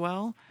really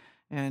well,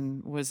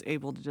 and was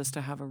able to just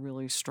to have a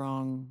really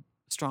strong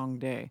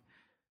day.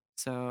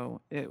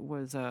 So it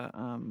was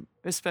a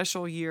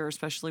special year,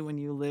 especially when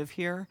you live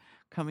here,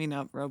 coming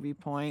up Roby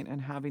Point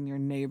and having your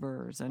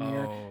neighbors and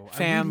your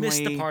We missed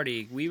the family.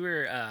 party. We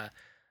were,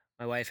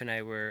 my wife and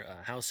I were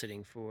house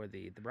sitting for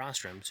the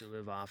Brostroms who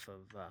live off of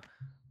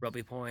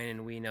Roby Point,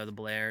 and we know the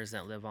Blairs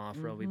that live off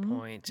Roby Mm-hmm.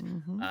 Point.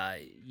 Mm-hmm.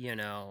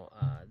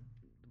 The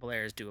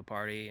Blairs do a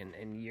party,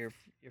 and your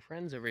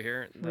friends over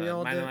here, We the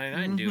all Mile did.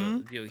 99,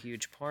 Mm-hmm. do a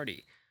huge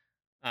party.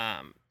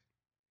 Um,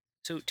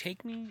 so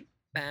take me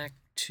back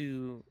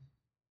to,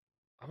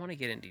 I want to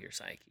get into your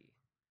psyche.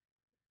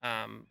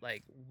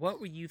 Like, what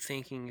were you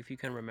thinking, if you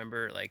can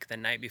remember, like the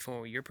night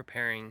before you're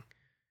preparing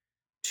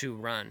to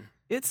run?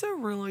 It's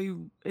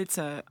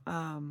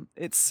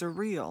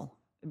surreal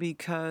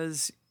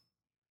because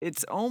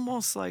it's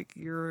almost like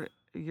your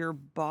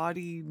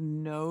body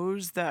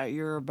knows that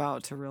you're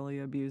about to really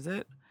abuse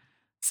it.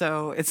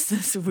 So it's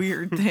this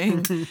weird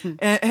thing,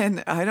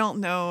 and I don't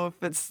know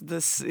if it's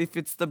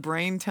the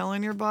brain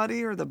telling your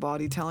body or the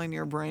body telling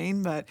your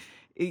brain, but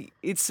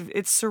it's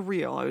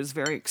surreal. I was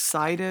very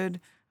excited.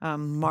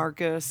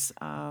 Marcus,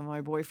 my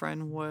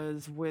boyfriend,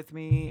 was with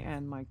me,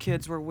 and my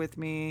kids were with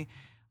me.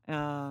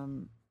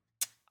 Um,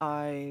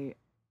 I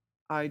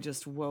I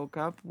just woke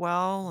up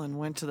well and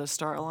went to the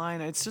start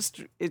line.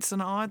 It's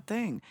an odd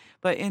thing.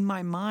 But in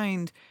my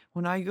mind,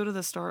 when I go to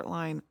the start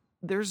line,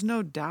 there's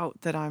no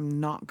doubt that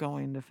I'm not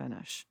going to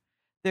finish.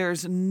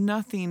 There's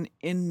nothing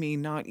in me,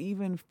 not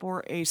even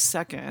for a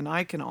second, and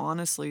I can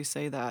honestly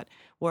say that,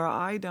 where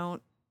I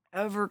don't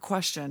ever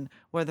question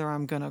whether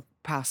I'm going to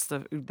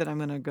that I'm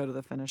going to go to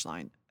the finish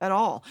line at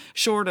all,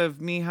 short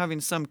of me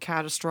having some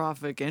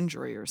catastrophic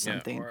injury or Yeah,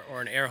 something. or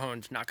an air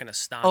horn's not going to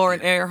stop Or you.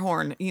 an air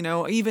horn,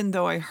 even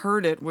though I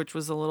heard it, which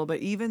was a little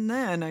bit, even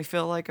then, I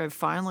feel like I've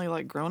finally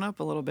like grown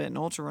up a little bit in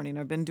ultra running.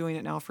 I've been doing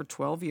it now for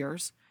 12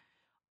 years.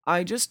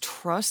 I just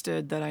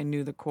trusted that I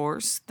knew the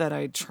course, that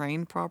I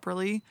trained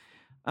properly.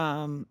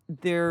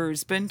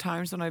 There's been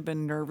times when I've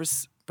been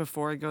nervous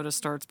before I go to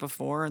starts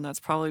before, and that's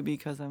probably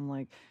because I'm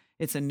like,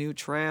 it's a new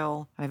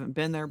trail. I haven't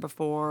been there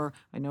before.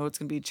 I know it's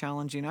going to be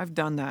challenging. I've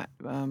done that.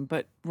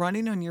 But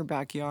running on your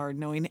backyard,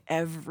 knowing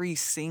every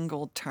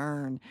single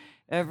turn,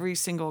 every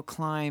single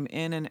climb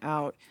in and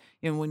out,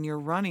 and when you're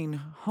running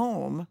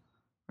home,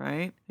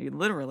 right?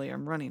 Literally,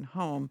 I'm running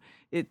home.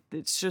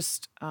 It's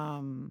just,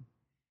 I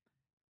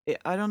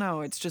don't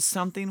know. It's just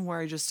something where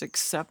I just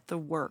accept the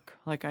work.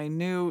 Like I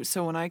knew.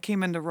 So when I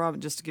came into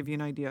just to give you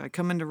an idea, I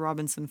come into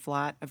Robinson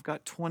Flat. I've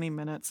got 20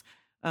 minutes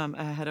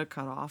ahead of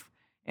cutoff,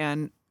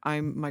 and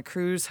my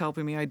crew's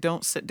helping me. I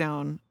don't sit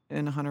down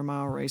in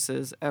 100-mile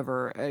races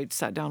ever. I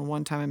sat down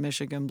one time in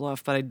Michigan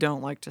Bluff, but I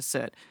don't like to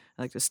sit.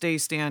 I like to stay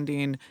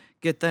standing,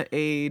 get the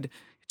aid,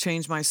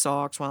 change my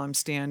socks while I'm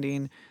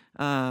standing,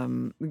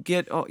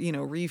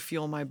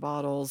 refuel my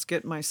bottles,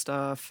 get my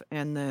stuff,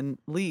 and then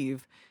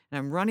leave. And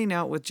I'm running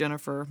out with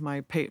Jennifer,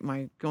 my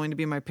going to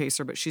be my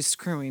pacer, but she's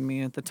screwing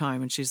me at the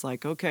time. And she's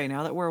like, "Okay,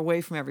 now that we're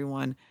away from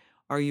everyone,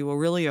 are you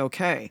really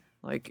okay?"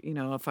 Like,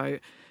 if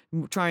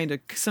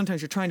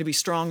sometimes you're trying to be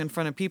strong in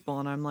front of people,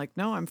 and I'm like,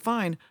 "No, I'm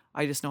fine.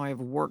 I just know I have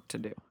work to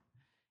do."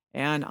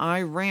 And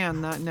I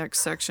ran that next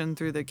section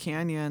through the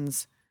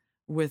canyons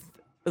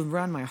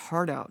ran my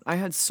heart out. I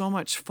had so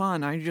much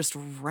fun. I just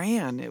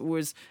ran. It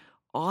was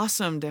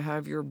awesome to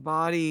have your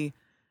body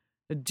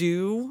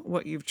do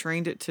what you've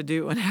trained it to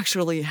do and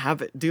actually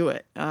have it do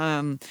it.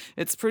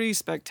 It's pretty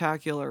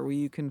spectacular where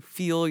you can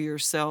feel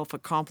yourself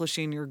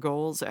accomplishing your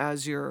goals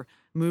as you're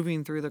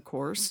moving through the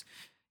course.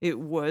 It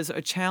was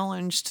a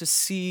challenge to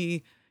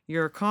see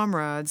your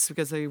comrades,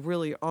 because they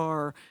really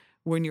are,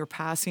 when you're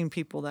passing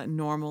people that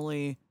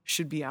normally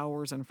should be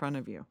hours in front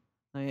of you.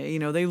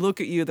 They look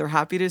at you, they're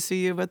happy to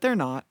see you, but they're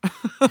not.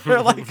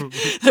 they're like,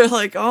 they're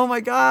like, "Oh my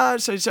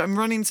gosh, I'm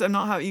running. So I'm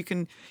not how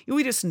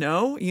we just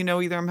know,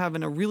 either I'm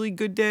having a really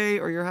good day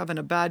or you're having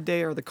a bad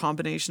day, or the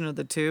combination of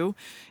the two."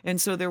 And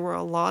so there were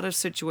a lot of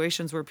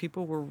situations where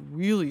people were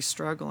really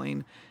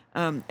struggling.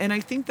 And I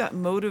think that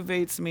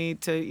motivates me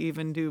to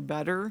even do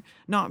better,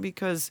 not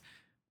because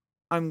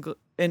I'm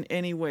in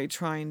any way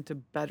trying to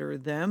better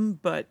them,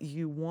 but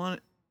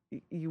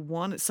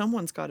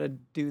someone's got to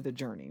do the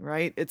journey,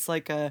 right? It's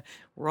like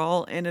we're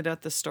all in it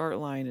at the start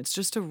line. It's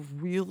just a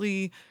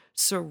really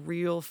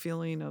surreal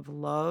feeling of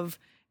love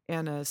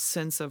and a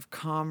sense of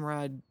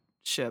camaraderie,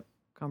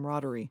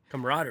 Camaraderie.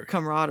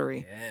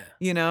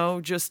 Yeah.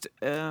 just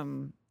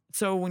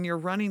so when you're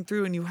running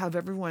through and you have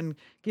everyone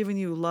giving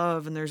you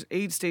love, and there's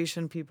aid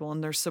station people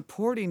and they're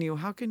supporting you,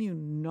 how can you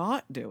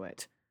not do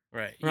it?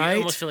 Right. You Right?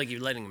 almost feel like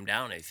you're letting them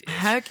down.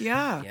 Heck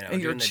yeah.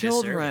 And your doing the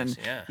children,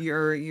 disservice,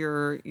 yeah.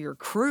 your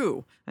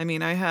crew. I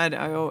mean, I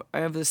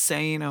have this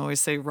saying, I always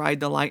say,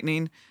 "Ride the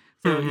lightning."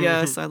 So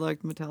yes, I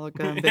like Metallica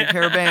and big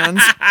hair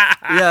bands.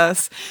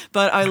 Yes.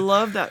 But I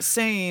love that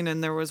saying.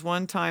 And there was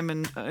one time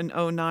in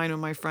 '09 when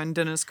my friend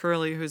Dennis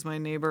Curley, who's my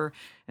neighbor,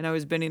 and I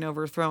was bending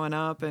over throwing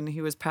up, and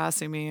he was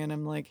passing me, and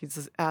I'm like, he's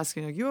just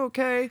asking, "Are you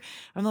okay?"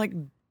 I'm like,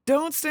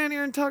 don't stand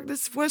here and talk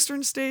this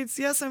Western States.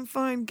 Yes, I'm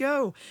fine.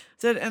 Go.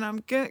 Said, and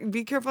I'm gonna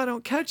be careful I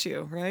don't catch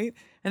you, right?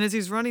 And as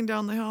he's running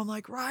down the hill, I'm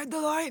like, ride the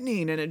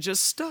lightning, and it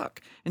just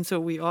stuck. And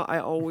so I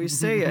always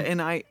say it,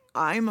 and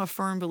I'm a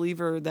firm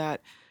believer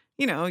that,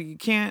 you know, you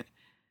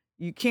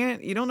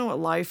don't know what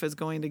life is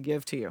going to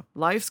give to you.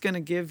 Life's going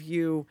to give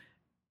you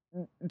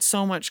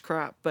so much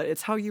crap, but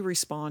it's how you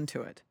respond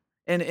to it.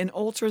 And in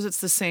ultras, it's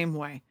the same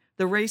way.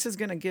 The race is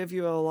going to give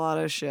you a lot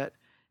of shit.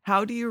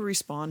 How do you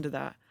respond to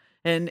that?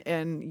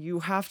 And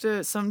you have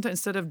to sometimes,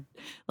 instead of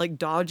like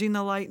dodging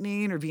the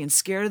lightning or being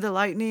scared of the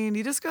lightning,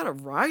 you just got to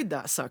ride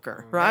that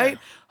sucker, right? Yeah.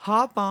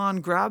 Hop on,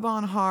 grab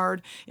on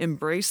hard,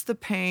 embrace the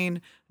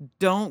pain,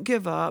 don't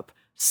give up,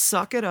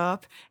 suck it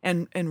up,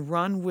 and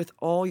run with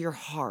all your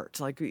heart.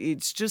 Like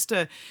it's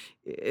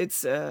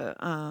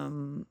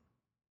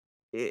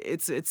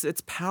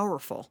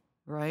powerful,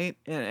 right?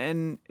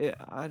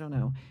 I don't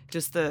know,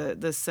 just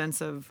the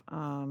sense of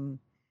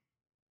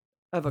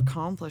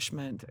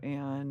accomplishment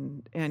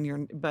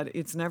but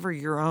it's never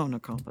your own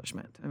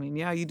accomplishment. I mean,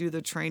 yeah, you do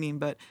the training,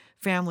 but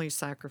family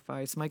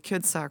sacrifice, my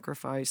kids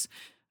sacrifice,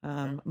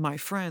 my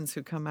friends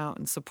who come out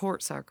and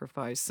support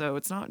sacrifice. So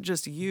it's not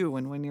just you.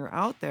 And when you're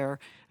out there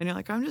and you're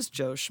like, I'm just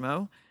Joe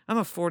Schmo. I'm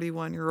a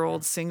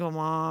 41-year-old single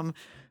mom,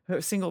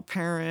 a single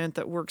parent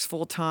that works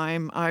full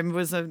time. I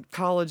was a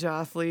college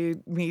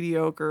athlete,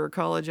 mediocre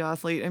college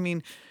athlete. I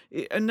mean,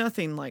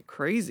 nothing like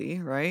crazy,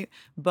 right?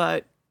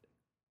 But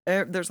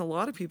there's a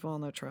lot of people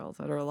on the trails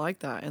that are like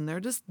that, and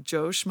they're just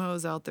Joe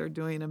Schmoes out there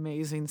doing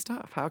amazing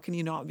stuff. How can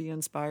you not be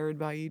inspired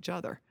by each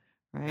other,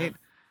 right?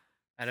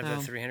 Out of So-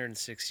 the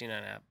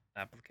 369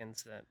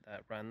 applicants that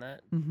run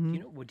that,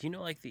 Mhm. would you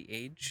know like the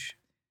age?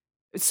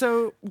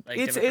 So Like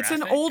it's an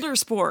demographic? older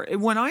sport.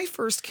 When I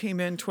first came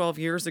in 12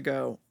 years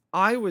ago,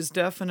 I was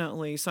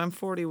definitely, so I'm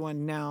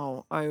 41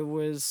 now. I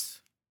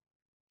was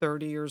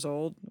 30 years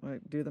old. I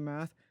do the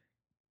math.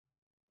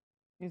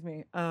 Excuse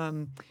me.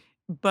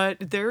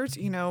 But there's,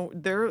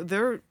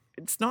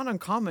 it's not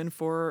uncommon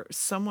for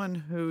someone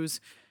who's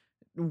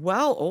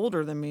well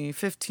older than me,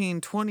 15,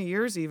 20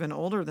 years even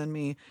older than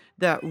me,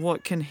 that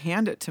what can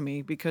hand it to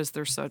me because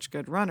they're such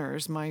good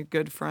runners. My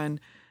good friend,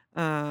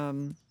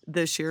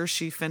 this year,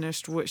 she's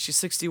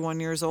 61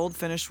 years old,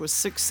 finished with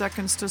 6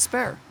 seconds to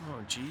spare.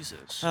 Oh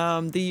Jesus!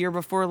 The year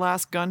before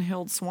last,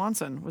 Gunhild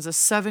Swanson was a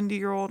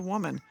 70-year-old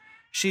woman.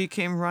 She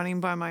came running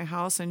by my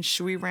house and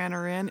we ran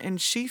her in and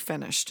she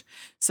finished.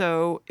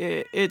 So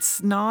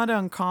it's not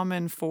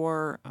uncommon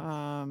for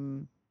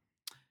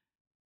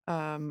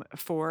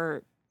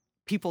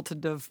people to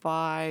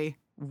defy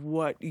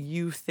what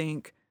you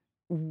think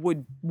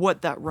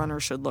what that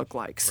runner should look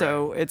like.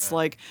 So it's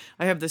like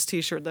I have this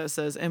T-shirt that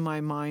says in my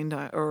mind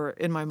I'm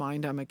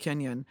a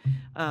Kenyan,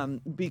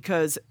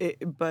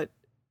 but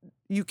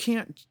you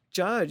can't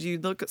judge. You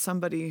look at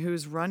somebody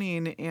who's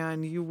running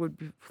and you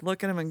would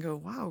look at them and go,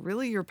 wow,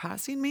 really? You're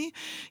passing me?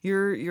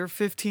 You're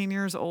 15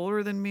 years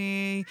older than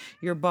me.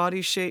 Your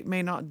body shape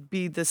may not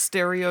be the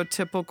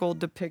stereotypical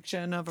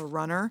depiction of a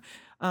runner,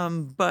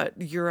 but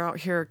you're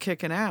out here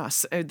kicking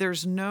ass. It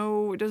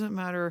doesn't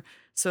matter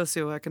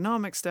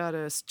socioeconomic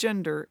status,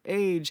 gender,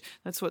 age.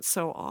 That's what's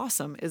so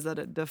awesome is that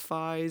it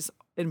defies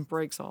and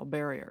breaks all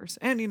barriers.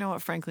 And you know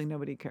what? Frankly,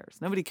 nobody cares.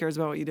 Nobody cares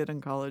about what you did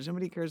in college.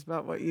 Nobody cares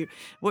about what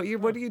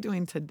are you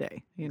doing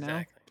today? You know,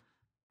 Exactly.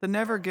 the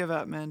never give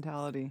up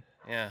mentality.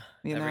 Yeah.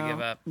 You Never know,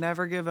 give up.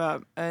 Never give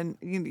up. And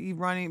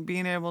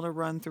being able to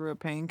run through a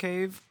pain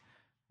cave,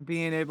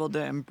 being able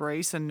to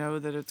embrace and know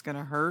that it's going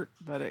to hurt,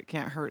 but it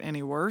can't hurt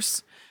any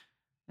worse.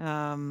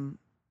 And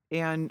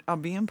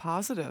being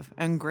positive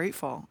and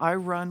grateful. I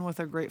run with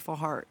a grateful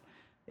heart.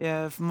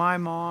 If my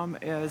mom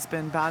has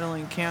been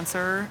battling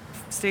cancer,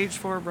 stage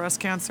 4 breast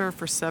cancer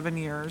for 7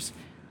 years,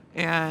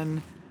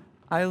 and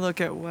I look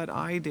at what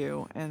I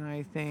do and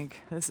I think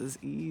this is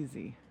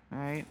easy,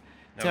 right?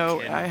 No So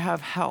kidding. I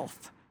have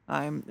health.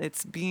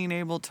 It's being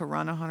able to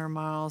run 100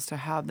 miles, to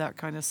have that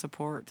kind of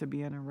support, to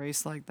be in a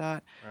race like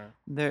that.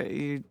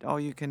 All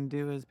you can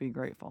do is be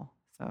grateful.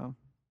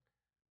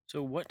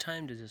 So what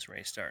time does this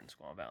race start in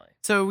Squaw Valley?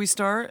 So we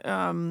start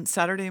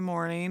Saturday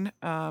morning.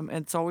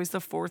 It's always the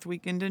 4th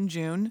weekend in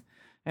June.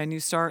 And you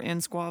start in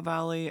Squaw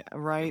Valley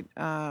right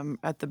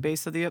at the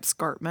base of the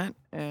escarpment.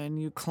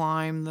 And you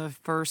climb, the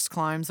first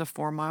climb's a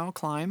 4-mile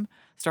climb.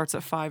 Starts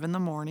at 5 in the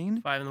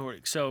morning. 5 in the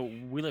morning. So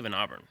we live in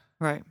Auburn.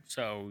 Right.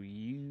 So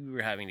you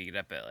were having to get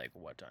up at like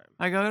what time?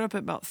 I got up at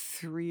about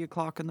 3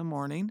 o'clock in the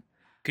morning.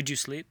 Could you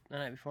sleep the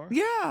night before?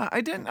 Yeah, I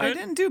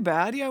didn't do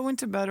bad. Yeah, I went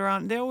to bed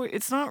around.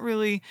 It's not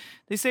really.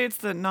 They say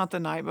it's not the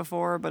night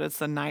before, but it's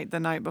the night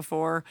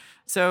before.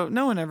 So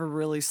no one ever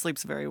really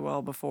sleeps very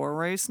well before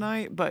race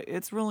night. But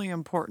it's really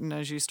important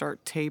as you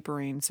start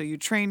tapering. So you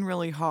train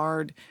really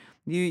hard.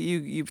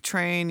 You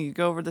train. You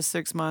go over the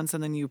 6 months,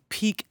 and then you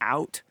peak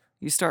out.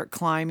 You start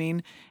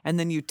climbing, and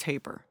then you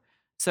taper.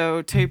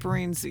 So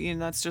tapering's,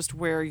 that's just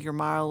where your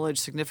mileage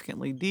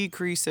significantly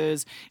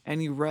decreases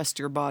and you rest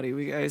your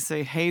body. I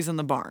say haze in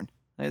the barn.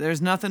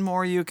 There's nothing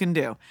more you can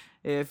do.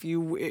 If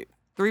you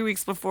 3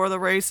 weeks before the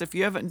race, if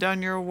you haven't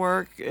done your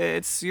work,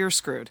 you're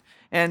screwed.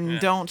 And Yeah.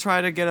 don't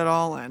try to get it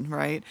all in,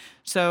 right?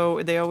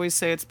 So they always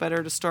say it's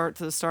better to start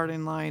to the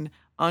starting line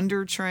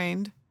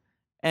undertrained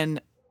and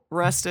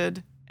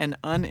rested and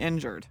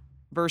uninjured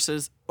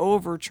versus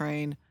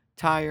overtrained,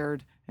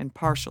 tired, and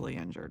partially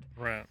injured.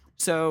 Right.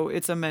 So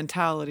it's a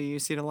mentality. You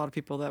see a lot of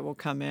people that will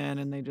come in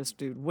and they just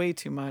do way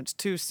too much,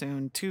 too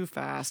soon, too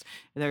fast.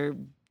 They're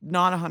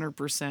not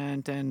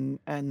 100%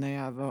 and they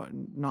have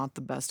not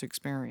the best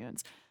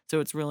experience. So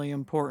it's really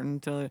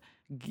important to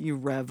you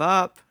rev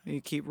up,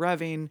 you keep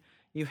revving,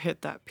 you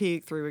hit that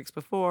peak 3 weeks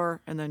before,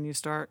 and then you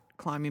start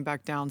climbing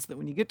back down so that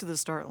when you get to the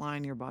start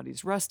line, your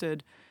body's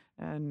rested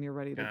and you're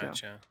ready to go.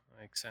 Gotcha.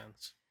 Makes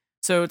sense.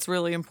 So it's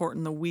really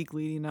important the week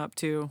leading up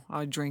to.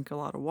 I drink a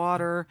lot of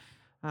water.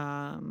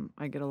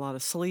 I get a lot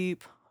of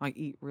sleep. I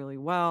eat really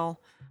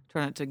well.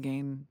 Try not to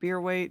gain beer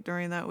weight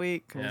during that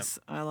week because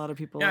a lot of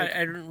people Yeah, like.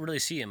 I didn't really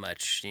see you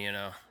much.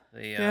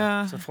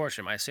 Yeah. It's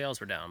unfortunate. My sales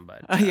were down,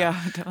 but Yeah,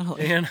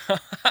 totally. you know.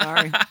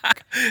 Sorry.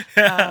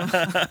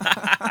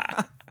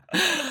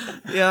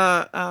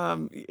 Yeah,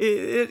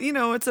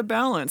 it's a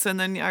balance. And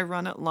then I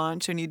run at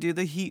lunch and you do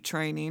the heat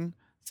training.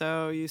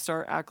 So you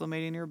start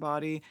acclimating your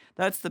body.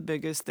 That's the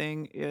biggest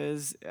thing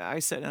is I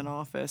sit in an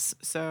office.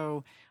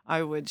 So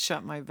I would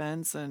shut my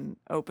vents and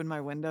open my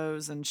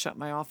windows and shut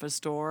my office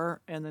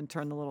door and then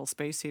turn the little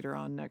space heater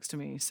on next to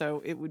me.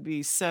 So it would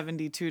be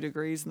 72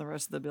 degrees in the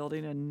rest of the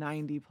building and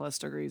 90 plus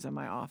degrees in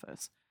my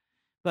office.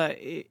 But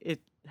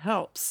it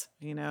helps,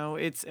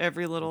 it's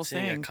every little I'm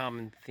seeing a thing.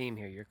 common theme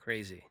here. You're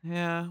crazy.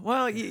 Yeah.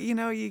 Well,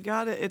 you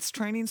got to, it's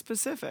training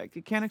specific.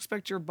 You can't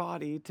expect your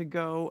body to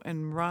go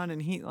and run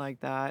and heat like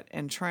that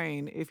and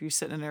train if you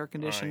sit in an air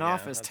conditioned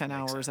office that 10 makes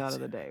hours sense, out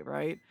of the yeah. day,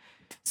 right?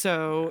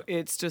 So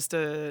it's just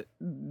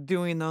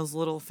doing those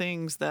little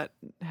things that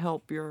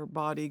help your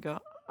body go,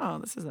 oh,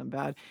 this isn't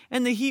bad.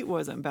 And the heat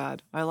wasn't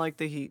bad. I like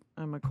the heat.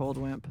 I'm a cold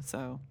wimp.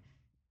 So,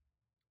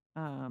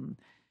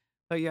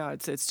 but yeah,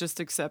 it's just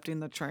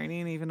accepting the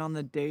training, even on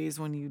the days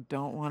when you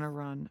don't want to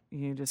run.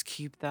 You just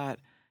keep that.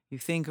 You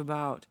think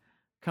about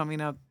coming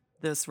up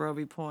this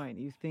Roby Point.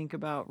 You think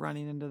about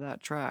running into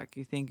that track.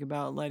 You think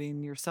about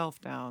letting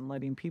yourself down,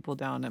 letting people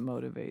down. It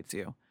motivates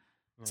you.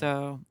 Yeah.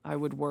 So I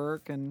would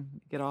work and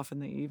get off in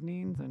the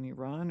evenings, and you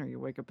run, or you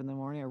wake up in the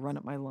morning. I run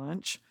at my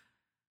lunch.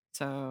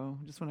 So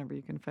just whenever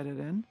you can fit it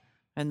in.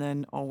 And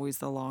then always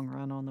the long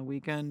run on the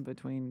weekend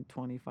between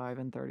 25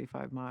 and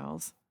 35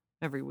 miles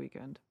every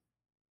weekend.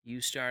 You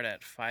start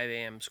at 5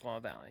 a.m.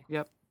 Squaw Valley.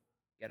 Yep.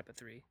 Get up at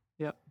 3.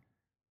 Yep.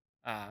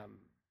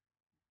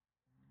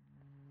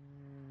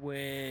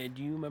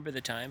 Do you remember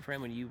the time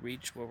frame when you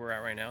reached where we're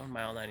at right now,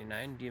 mile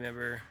 99? Do you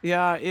remember?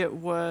 Yeah, it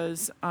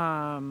was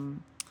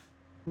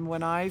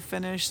when I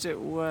finished it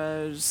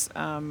was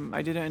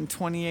I did it in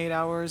 28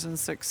 hours and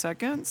 6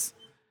 seconds.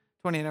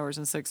 28 hours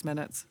and 6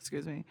 minutes,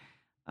 excuse me.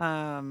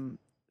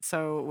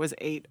 So it was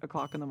 8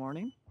 o'clock in the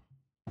morning.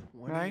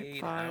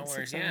 28 5, hours,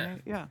 6, 7, yeah.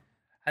 8. Yeah.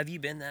 Have you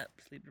been that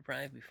sleep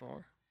deprived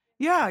before?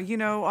 Yeah,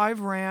 I've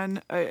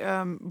ran,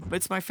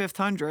 it's my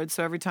 500,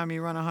 so every time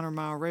you run a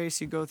 100-mile race,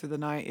 you go through the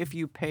night. If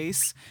you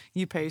pace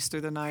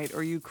through the night,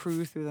 or you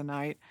crew through the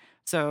night.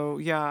 So,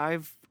 yeah,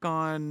 I've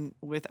gone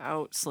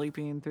without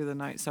sleeping through the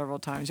night several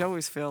times. You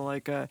always feel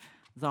like a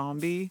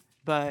zombie,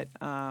 but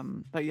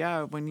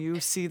yeah, when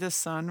you see the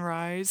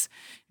sunrise,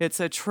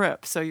 it's a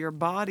trip. So your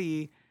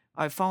body,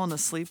 I've fallen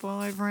asleep while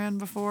I've ran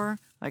before.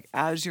 Like,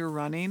 as you're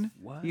running,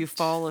 you What?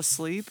 fall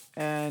asleep,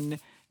 and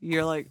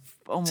you're like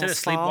almost Instead of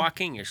fall.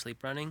 sleepwalking, you're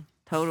sleep running?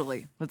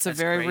 Totally. It's a That's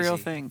very real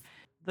crazy. thing.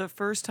 The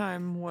first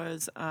time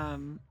was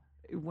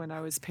when I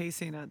was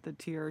pacing at the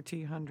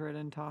TRT 100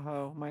 in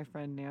Tahoe, my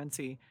friend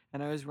Nancy,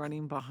 and I was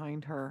running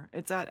behind her.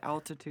 It's at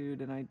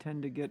altitude, and I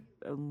tend to get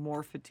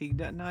more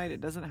fatigued at night.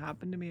 It doesn't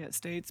happen to me at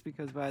States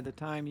because by the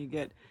time you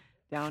get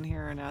down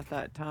here and at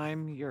that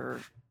time, you're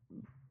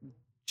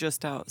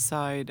just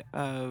outside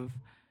of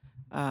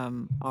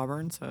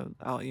Auburn, so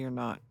you're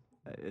not,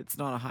 it's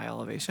not a high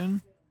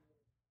elevation.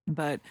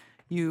 But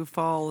you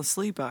fall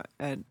asleep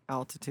at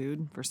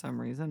altitude for some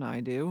reason. I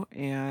do.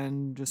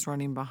 And just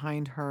running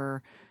behind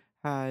her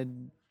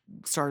had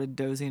started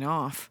dozing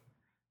off.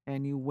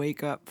 And you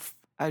wake up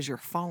as you're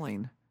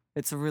falling.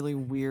 It's a really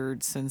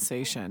weird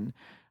sensation.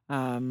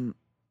 And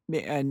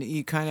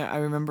you I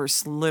remember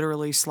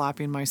literally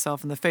slapping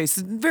myself in the face.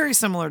 It's very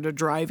similar to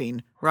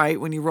driving, right?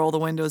 When you roll the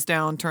windows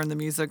down, turn the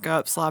music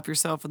up, slap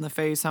yourself in the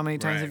face. How many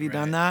times have you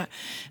done that?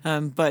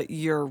 But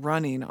you're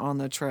running on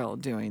the trail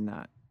doing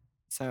that.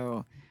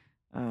 So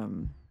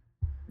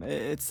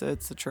it's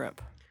a trip.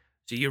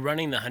 So you're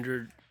running the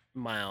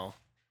 100-mile,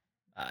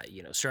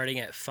 starting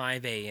at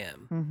 5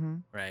 a.m., Mm-hmm.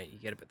 right? You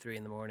get up at 3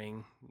 in the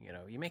morning.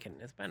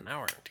 It's about an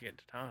hour to get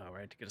to Tahoe,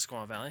 right? To get to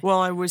Squaw Valley.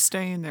 Well, I was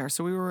staying there,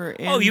 so we were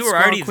in. Oh, you were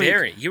Squaw already Creek.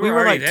 there. You we were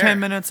were already like there. 10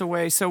 minutes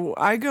away. So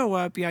I go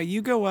up. Yeah,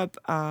 you go up.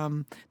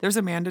 There's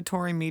a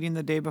mandatory meeting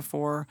the day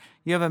before.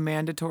 You have a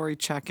mandatory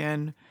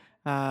check-in.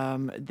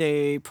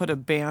 They put a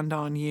band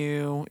on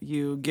you.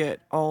 You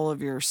get all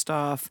of your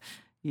stuff.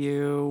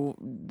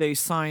 They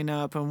sign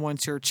up, and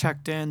once you're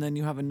checked in, then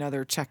you have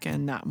another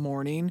check-in that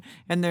morning,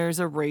 and there's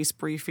a race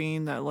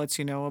briefing that lets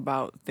you know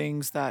about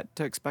things that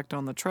to expect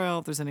on the trail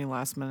if there's any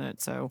last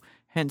minute. So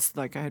hence,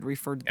 like I had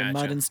referred to the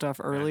mud Gotcha. and stuff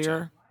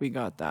earlier, we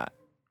got that.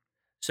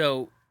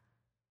 So,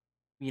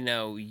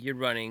 you're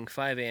running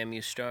 5 a.m.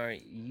 You start.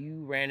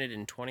 You ran it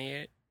in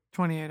 28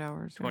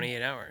 hours.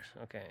 28 hours.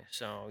 Okay,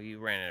 so you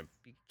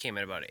came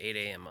at about 8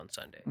 a.m. on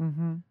Sunday.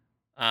 Mm-hmm.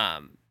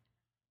 Um,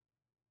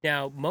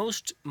 Now,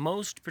 most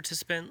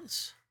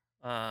participants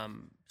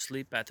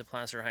sleep at the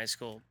Placer High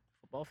School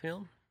football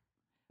field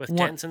with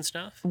What tents and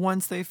stuff.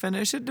 once they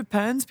finish, it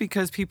depends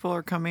because people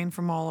are coming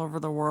from all over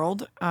the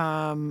world,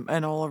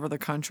 and all over the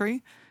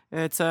country.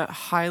 It's a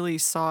highly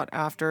sought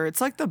after. It's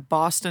like the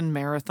Boston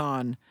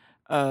Marathon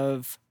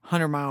of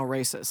 100-mile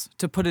races.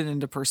 To put it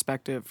into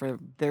perspective,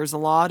 there's a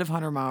lot of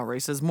 100-mile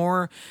races,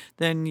 more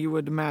than you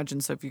would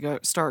imagine. So if you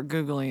start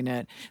googling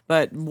it,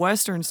 but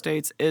Western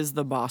States is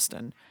the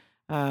Boston.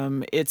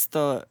 It's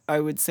I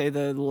would say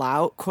the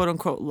loud, quote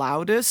unquote,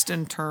 loudest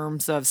in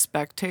terms of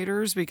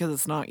spectators because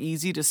it's not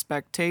easy to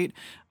spectate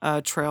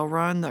a trail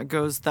run that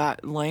goes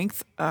that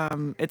length.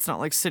 It's not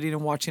like sitting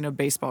and watching a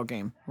baseball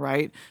game,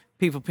 right?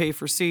 People pay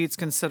for seats,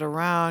 can sit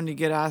around, you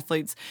get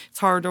athletes. It's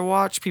hard to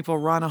watch people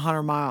run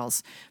 100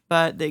 miles,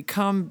 but they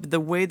come the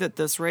way that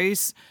this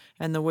race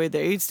and the way the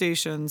aid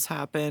stations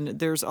happen,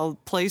 there's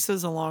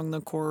places along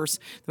the course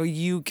where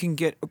you can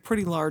get a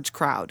pretty large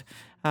crowd.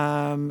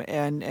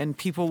 And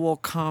people will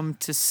come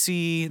to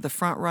see the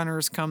front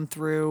runners come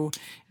through,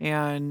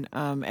 and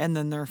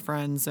then their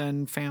friends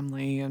and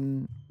family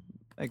and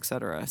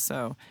etc.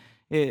 So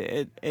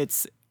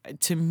it's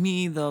to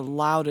me the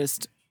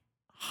loudest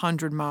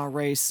 100-mile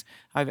race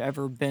I've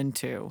ever been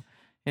to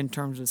in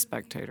terms of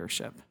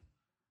spectatorship.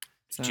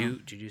 Did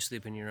So. you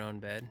sleep in your own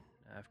bed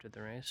after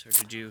the race, or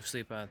did you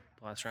sleep at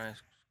Placer High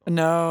School?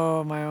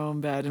 No, my own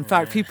bed. In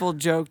fact, people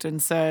joked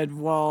and said,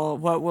 "Well,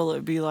 what will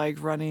it be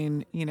like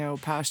running,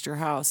 past your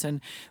house?"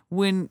 And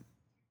when,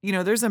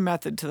 there's a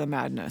method to the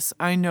madness.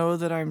 I know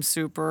that I'm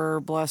super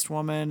blessed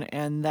woman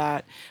and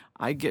that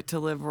I get to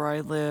live where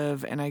I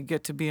live and I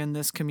get to be in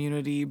this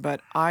community,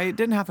 but it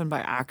didn't happen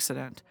by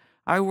accident.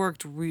 I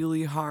worked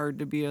really hard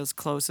to be as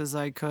close as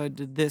I could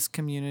to this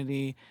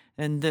community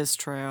and this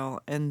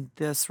trail and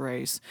this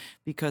race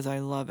because I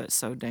love it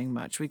so dang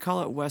much. We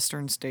call it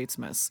Western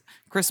Statesmas.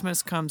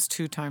 Christmas comes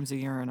 2 times a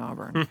year in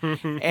Auburn.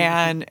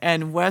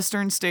 And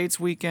Western States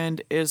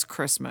weekend is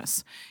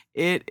Christmas.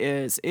 It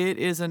is. It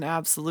is an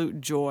absolute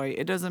joy.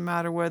 It doesn't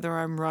matter whether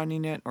I'm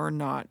running it or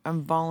not.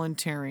 I'm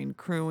volunteering,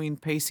 crewing,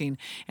 pacing,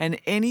 and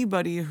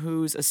anybody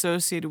who's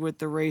associated with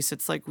the race,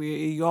 it's like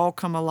we all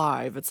come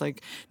alive. It's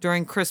like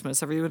during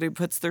Christmas, everybody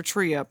puts their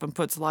tree up and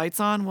puts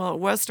lights on. Well, at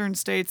Western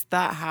States,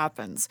 that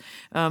happens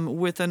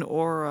with an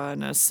aura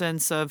and a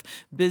sense of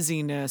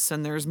busyness,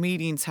 and there's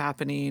meetings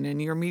happening, and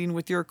you're meeting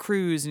with your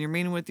crews, and you're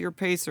meeting with your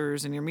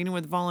pacers, and you're meeting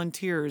with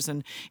volunteers,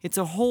 and it's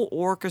a whole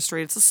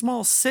orchestra. It's a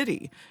small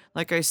city.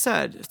 Like I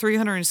said,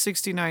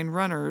 369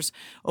 runners,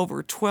 over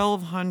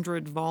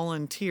 1,200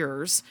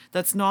 volunteers.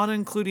 That's not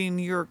including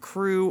your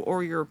crew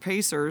or your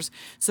pacers.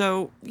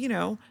 So,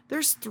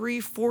 there's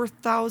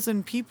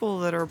 4,000 people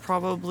that are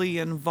probably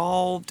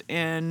involved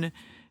in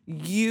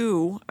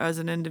you as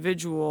an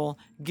individual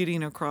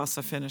getting across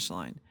the finish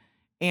line.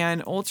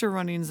 And ultra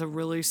running is a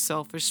really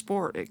selfish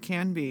sport. It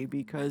can be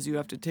because you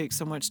have to take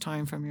so much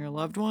time from your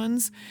loved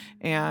ones,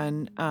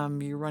 and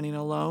you're running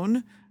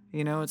alone.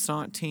 It's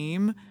not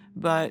team,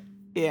 but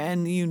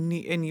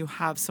you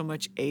have so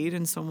much aid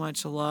and so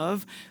much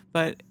love.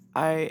 But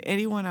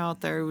anyone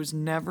out there who's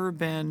never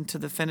been to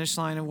the finish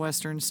line of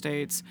Western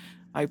States,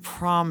 I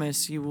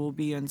promise you will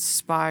be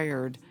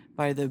inspired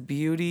by the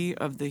beauty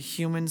of the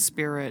human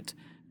spirit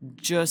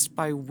just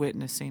by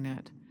witnessing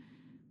it.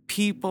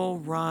 People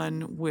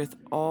run with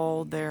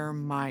all their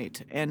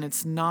might, and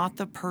it's not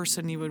the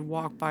person you would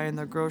walk by in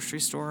the grocery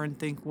store and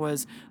think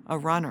was a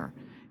runner.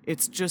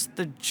 It's just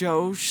the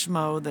Joe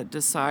Schmo that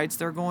decides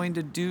they're going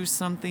to do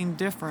something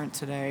different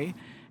today,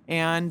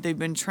 and they've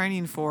been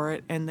training for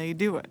it, and they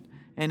do it.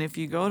 And if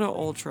you go to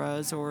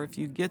ultras or if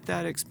you get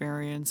that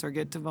experience or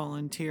get to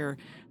volunteer,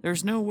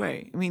 there's no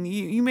way. I mean,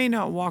 you may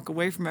not walk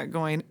away from it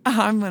going,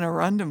 I'm going to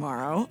run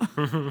tomorrow.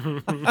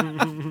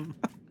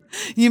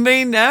 You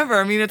may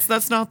never. I mean,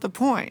 that's not the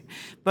point,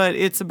 but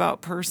it's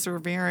about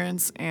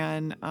perseverance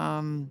and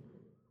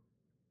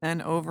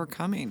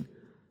overcoming.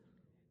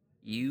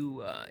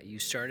 You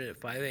started at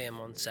 5 a.m.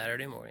 on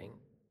Saturday morning.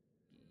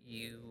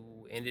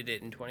 You ended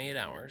it in 28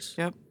 hours.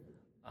 Yep.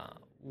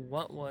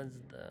 What was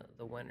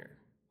the winner?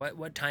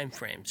 What time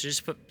frames?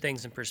 Just put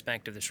things in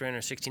perspective. There's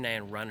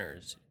 369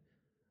 runners.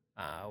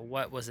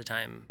 What was the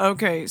time?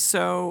 Okay,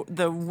 so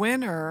the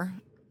winner,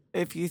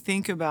 if you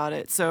think about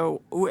it,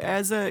 so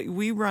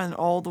we run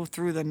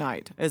through the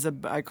night.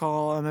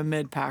 I'm a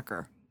mid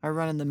packer. I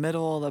run in the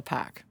middle of the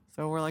pack.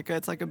 So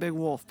it's like a big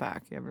wolf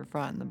pack. You have your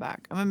front and the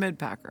back. I'm a mid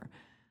packer.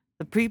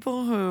 The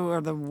people who are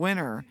the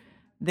winner,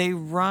 they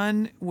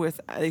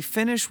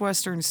finish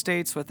Western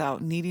States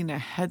without needing a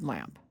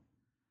headlamp.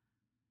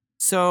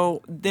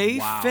 So they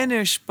Wow.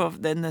 finish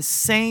then the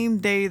same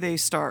day they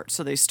start.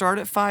 So they start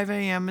at 5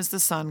 a.m. as the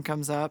sun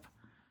comes up.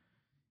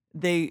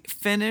 They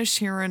finish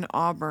here in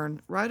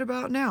Auburn right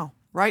about now.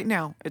 Right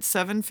now, it's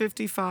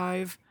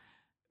 7:55.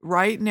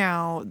 Right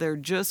now, they're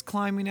just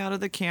climbing out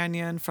of the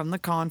canyon from the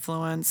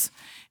confluence,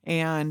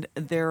 and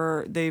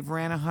they've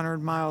ran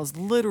 100 miles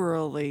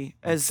literally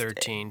as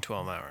 13,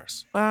 12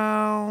 hours.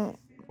 well,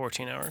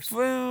 14 hours?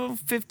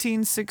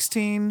 15,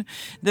 16.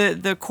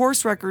 The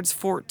course record's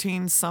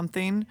 14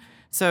 something.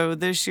 So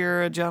this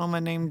year, a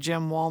gentleman named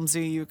Jim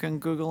Walmsley, you can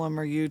Google him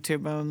or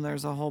YouTube him.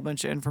 There's a whole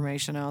bunch of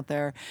information out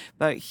there.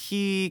 But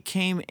he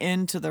came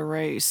into the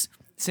race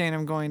saying,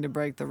 I'm going to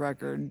break the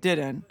record.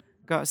 Didn't.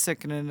 Got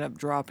sick and ended up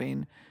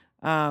dropping.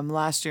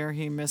 Last year,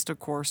 he missed a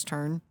course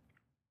turn.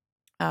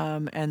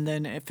 And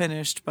then it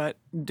finished, but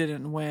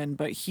didn't win.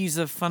 But he's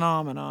a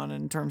phenomenon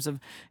in terms of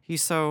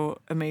he's so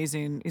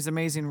amazing. He's an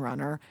amazing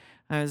runner.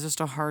 It was just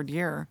a hard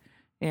year,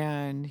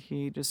 and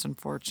he just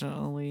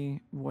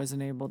unfortunately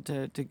wasn't able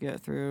to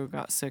get through.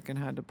 Got sick and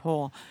had to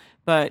pull.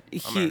 But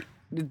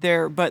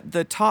but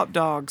the top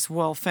dogs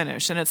will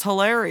finish, and it's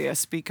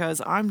hilarious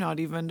because I'm not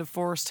even to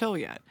Forest Hill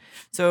yet.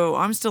 So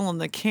I'm still in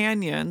the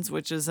canyons,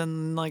 which is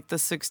in like the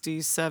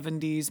 60s,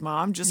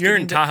 70s. You're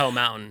in Tahoe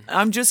Mountain.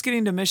 I'm just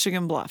getting to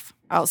Michigan Bluff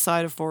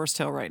outside of Forest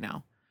Hill right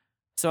now.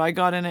 So I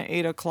got in at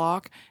 8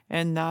 o'clock,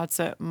 and that's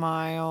at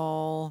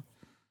mile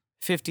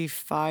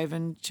 55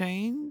 and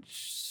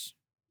change.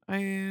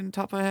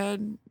 Top of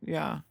head.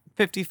 Yeah.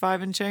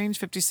 55 and change,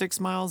 56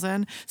 miles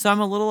in. So I'm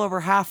a little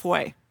over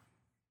halfway.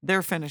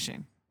 They're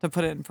finishing, to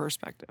put it in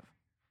perspective.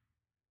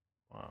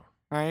 Wow.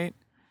 Right?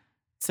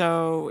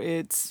 So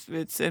it's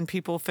and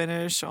people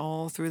finish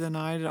all through the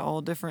night at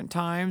all different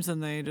times,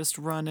 and they just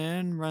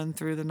run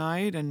through the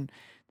night, and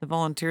the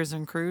volunteers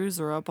and crews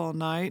are up all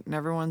night, and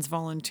everyone's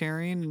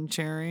volunteering and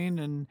cheering,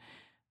 and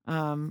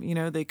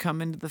they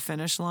come into the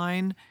finish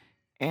line,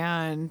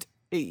 and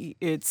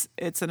it's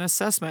an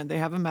assessment. They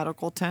have a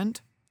medical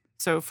tent.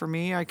 So for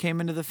me, I came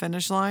into the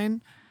finish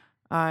line.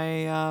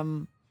 I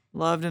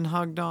loved and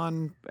hugged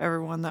on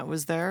everyone that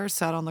was there,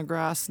 sat on the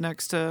grass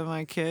next to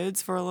my kids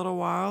for a little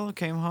while,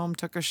 came home,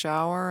 took a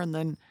shower, and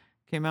then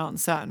came out and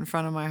sat in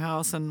front of my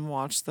house and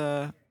watched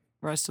the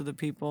rest of the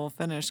people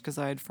finish because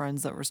I had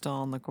friends that were still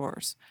on the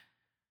course.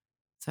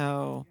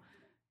 So,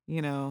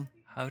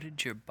 How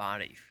did your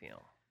body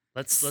feel?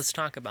 Let's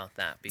talk about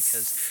that,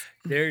 because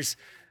there's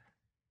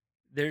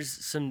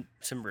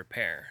some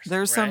repairs.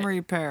 There's right? some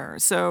repair.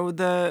 So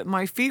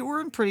my feet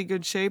were in pretty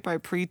good shape. I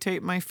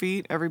pre-taped my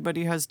feet.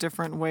 Everybody has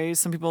different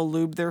ways. Some people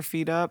lube their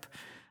feet up.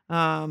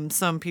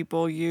 Some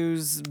people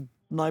use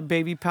like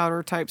baby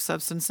powder type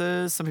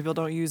substances. Some people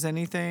don't use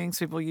anything.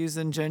 Some people use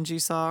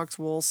Ingenji socks,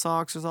 wool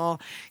socks. It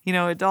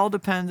all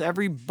depends.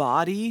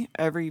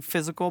 Every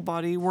physical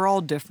body, we're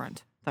all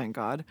different. Thank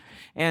God.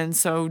 And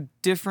so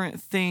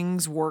different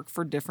things work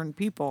for different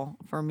people.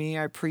 For me,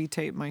 I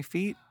pre-tape my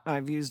feet.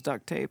 I've used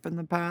duct tape in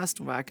the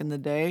past, back in the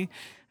day.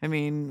 I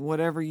mean,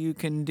 whatever you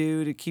can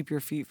do to keep your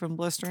feet from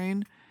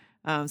blistering.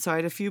 So I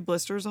had a few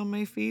blisters on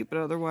my feet, but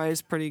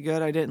otherwise pretty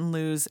good. I didn't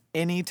lose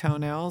any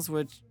toenails,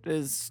 which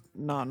is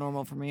not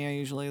normal for me. I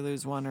usually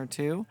lose one or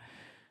two.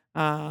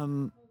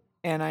 And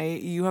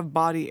you have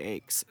body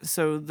aches.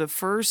 So the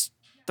first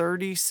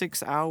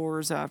 36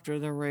 hours after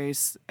the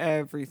race,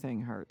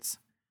 everything hurts.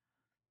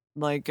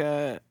 Like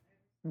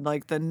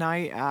the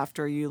night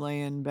after, you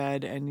lay in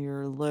bed and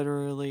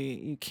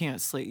you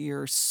can't sleep.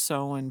 You're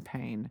so in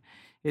pain.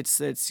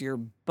 It's your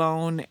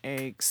bone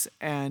aches,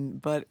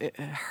 but it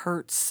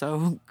hurts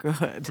so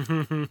good.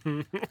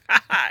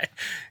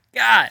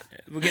 God,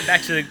 we'll get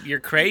back to you're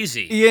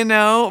crazy.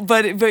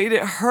 But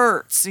it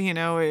hurts.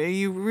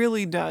 It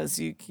really does.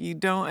 You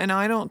don't, and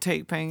I don't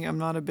take pain. I'm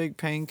not a big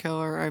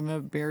painkiller. I'm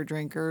a beer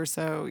drinker,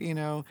 so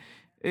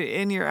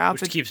in your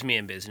appetite, which keeps me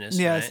in business.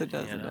 Yes, right? it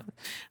does. It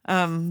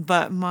does.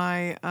 But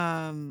my,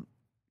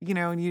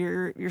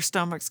 your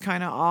stomach's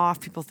kind of off.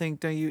 People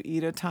think, do you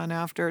eat a ton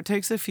after? It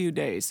takes a few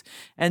days,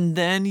 and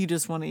then you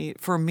just want to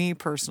eat. For me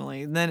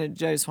personally, I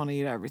just want to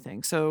eat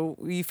everything. So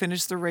you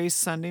finish the race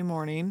Sunday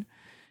morning.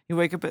 You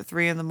wake up at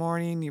 3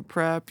 a.m, you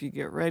prep, you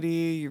get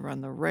ready, you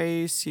run the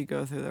race, you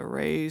go through the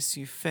race,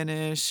 you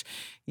finish,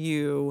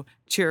 you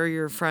cheer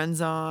your friends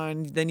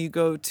on. Then you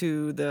go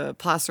to the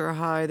Placer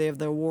High. They have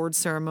the award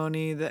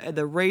ceremony.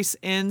 The race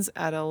ends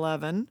at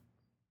 11,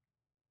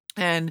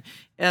 and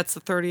that's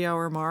the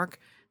 30-hour mark.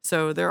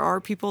 So there are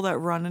people that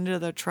run into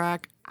the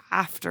track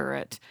after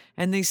it,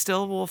 and they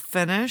still will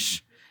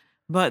finish,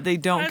 but they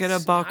don't get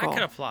a buckle. I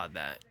can applaud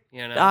that.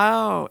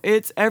 Oh,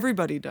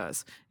 everybody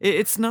does.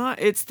 It's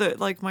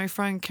like my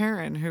friend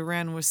Karen, who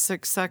ran with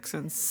 6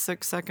 seconds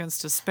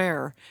to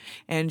spare,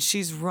 and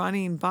she's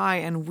running by,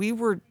 and we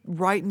were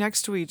right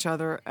next to each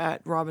other at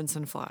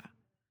Robinson Flat.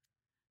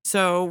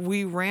 So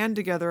we ran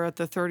together at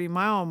the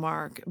 30-mile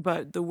mark,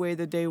 but the way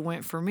the day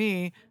went for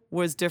me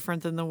was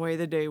different than the way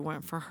the day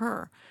went for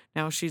her.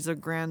 Now she's a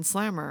Grand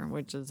Slammer,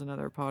 which is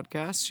another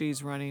podcast.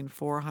 She's running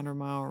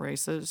 400-mile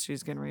races.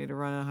 She's getting ready to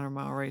run a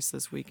 100-mile race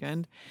this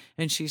weekend,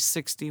 and she's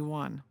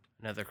 61.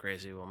 Another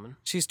crazy woman.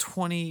 She's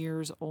 20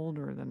 years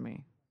older than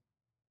me.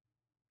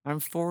 I'm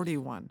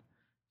 41.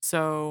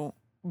 So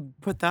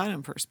put that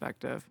in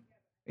perspective.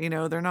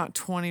 They're not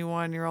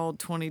 21-year-old,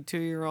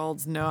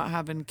 22-year-olds not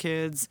having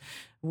kids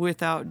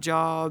without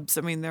jobs.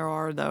 I mean, there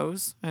are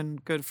those,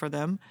 and good for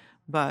them,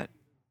 but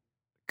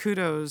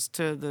kudos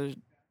to the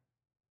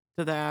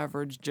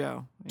average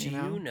Joe. Do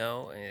you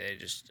know? And I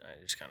just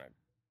kind of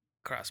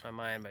crossed my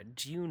mind, but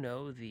do you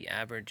know the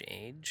average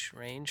age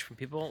range from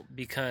people?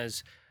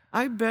 Because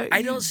I bet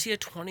I don't see a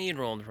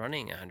 20-year-old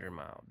running 100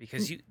 mile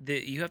because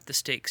Mm. you have to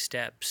stake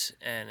steps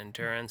and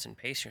endurance and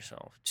pace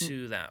yourself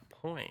to that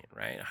point,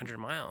 right? 100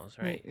 miles,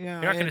 right? Yeah,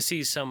 You're not going to and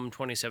see some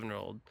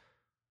 27-year-old.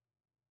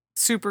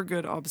 super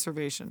good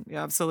observation.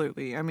 Yeah,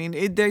 absolutely. I mean,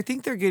 I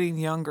think they're getting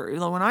younger.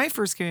 When I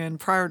first came in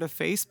prior to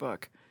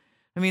Facebook,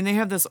 I mean, they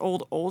have this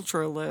old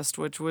Ultra list,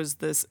 which was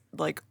this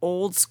like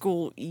old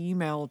school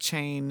email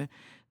chain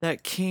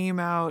that came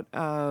out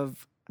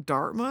of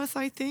Dartmouth,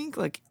 I think,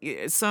 like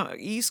some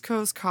East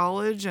Coast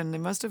college, and they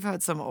must have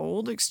had some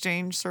old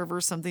Exchange server,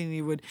 something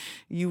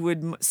you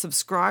would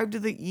subscribe to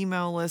the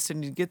email list,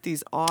 and you'd get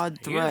these odd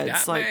You've threads.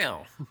 got Like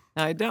mail.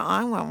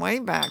 I went way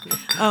back,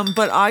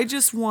 but I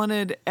just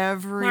wanted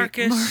every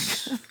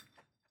Marcus.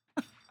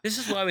 This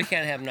is why we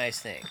can't have nice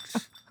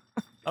things.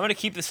 I'm going to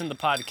keep this in the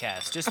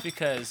podcast just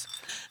because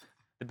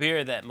the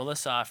beer that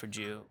Melissa offered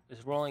you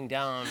is rolling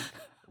down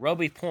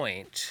Roby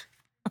Point.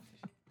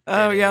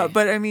 Oh yeah, today.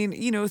 but I mean,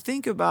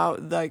 think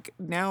about like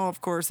now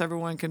of course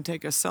everyone can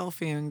take a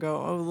selfie and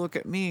go, "Oh, look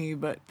at me,"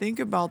 but think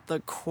about the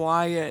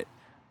quietness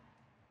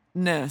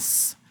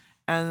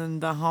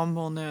and the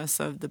humbleness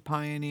of the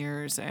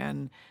pioneers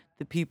and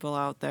the people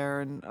out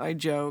there. And I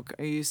joke,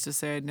 I used to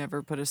say I'd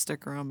never put a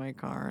sticker on my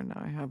car, and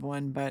I have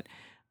one, but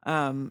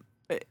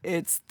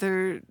it's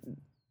there,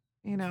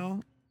 I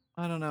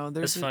don't know.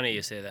 It's funny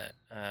you say that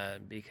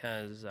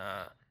because,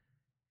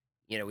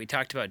 we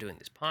talked about doing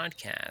this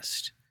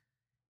podcast,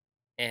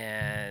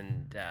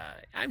 and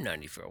I've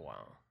known you for a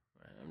while.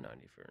 I've known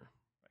you for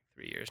like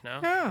 3 years now,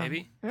 yeah,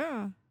 maybe.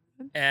 yeah.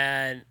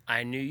 And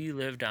I knew you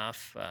lived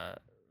off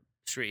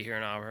street here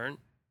in Auburn,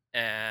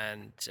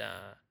 and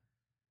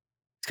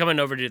coming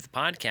over to do the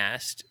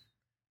podcast,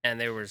 and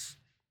there were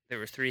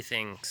 3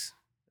 things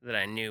that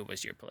I knew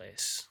was your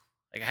place.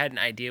 Like I had an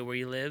idea where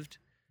you lived.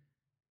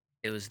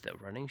 It was the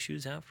running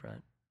shoes out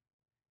front.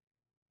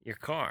 Your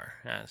car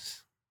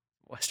has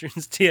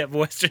you have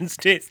Western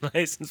States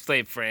license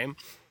plate frame,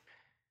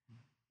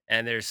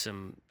 and there's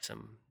some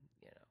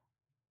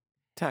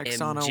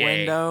Text on a MJ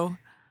window.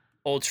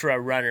 ultra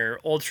runner,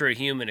 ultra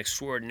human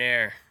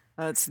extraordinaire.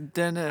 That's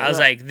Dennis. I was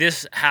like,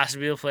 this has to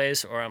be the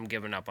place, or I'm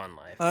giving up on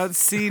life. Let's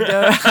see.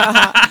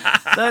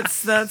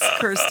 That's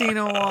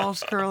Christina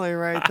Walsh Curley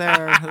right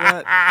there.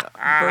 That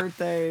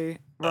birthday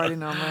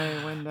writing on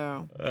my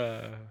window.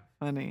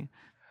 Funny.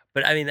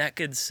 But I mean, that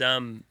could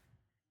sum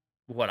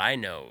what I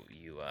know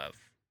you of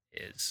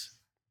is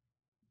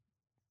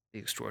the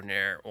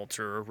extraordinaire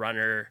ultra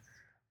runner,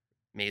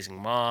 amazing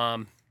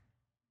mom.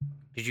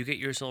 Did you get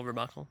your silver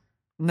buckle?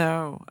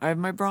 No, I have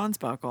my bronze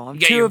buckle. I have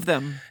You got 2 your- of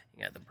them.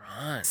 You got the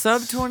bronze.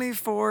 Sub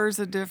 24 is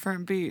a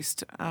different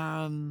beast.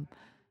 I don't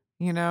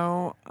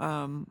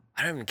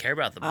even care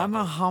about the buckle. I'm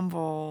a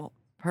humble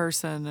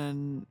person,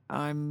 and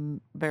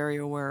I'm very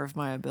aware of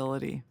my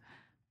ability.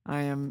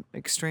 I am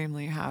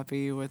extremely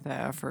happy with the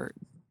effort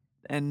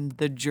and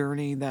the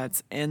journey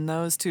that's in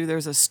those 2.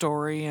 There's a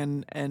story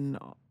in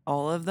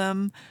all of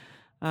them.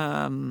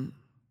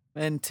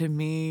 And to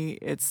me,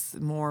 it's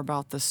more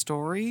about the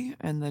story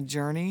and the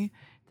journey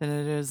than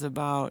it is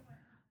about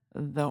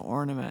the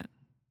ornament.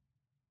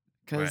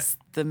 Because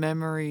the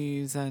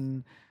memories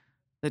and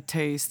the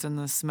taste and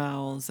the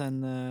smells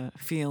and the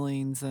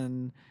feelings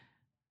and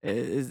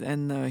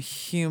the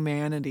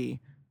humanity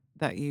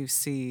that you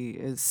see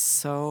is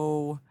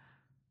so,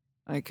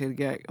 I could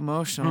get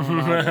emotional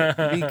about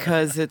it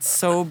because it's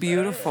so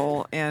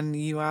beautiful, and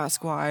you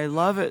ask why I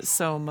love it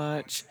so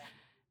much,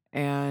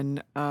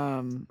 and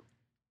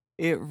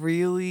it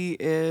really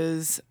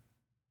is.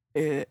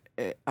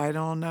 I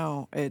don't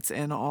know. It's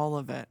in all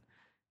of it.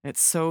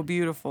 It's so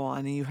beautiful,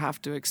 and you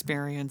have to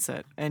experience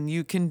it, and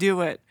you can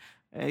do it.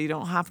 You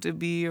don't have to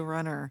be a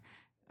runner.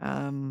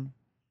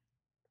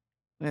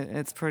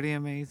 It's pretty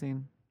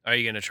amazing. Are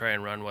you gonna try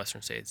and run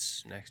Western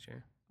States next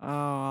year? Oh,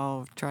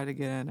 I'll try to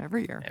get in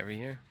every year. Every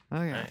year?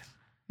 Oh yeah, Nice.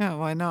 yeah.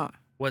 Why not?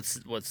 What's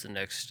the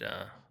next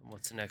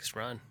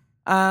run?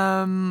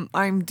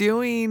 I'm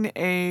doing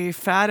a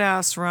fat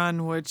ass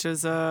run, which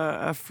is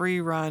a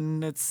free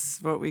run. It's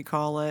what we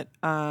call it.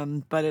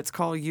 But it's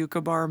called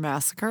Yucca Bar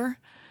Massacre.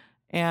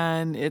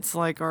 And it's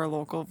like our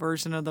local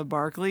version of the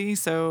Barkley.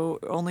 So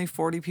only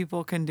 40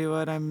 people can do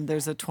it.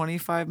 There's a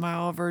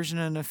 25-mile version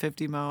and a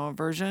 50-mile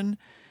version.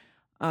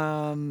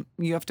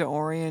 You have to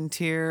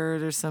orienteer.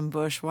 There's some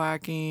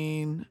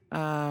bushwhacking.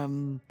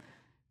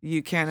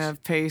 You can't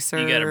have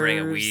pacers. You got to bring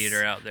a weed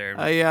eater out there.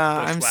 Yeah,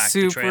 I'm bushwhack the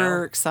trail.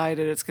 super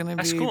excited. It's gonna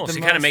That's be cool. the So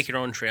you kind of make your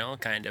own trail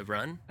kind of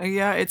run.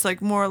 Yeah, it's like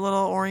more a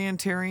little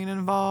orienteering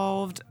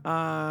involved.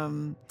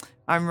 I'm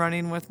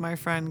running with my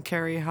friend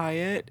Carrie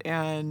Hyatt,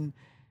 and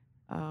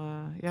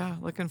yeah,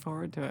 looking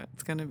forward to it.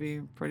 It's going to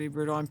be pretty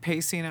brutal. I'm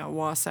pacing at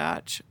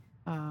Wasatch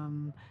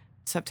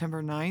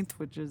September 9th,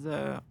 which is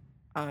a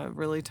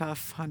really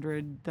tough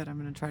 100 that I'm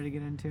going to try to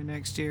get into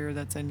next year.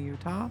 That's in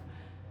Utah.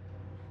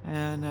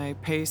 And I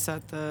pace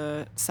at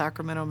the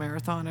Sacramento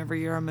Marathon every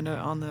year. I'm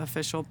on the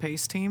official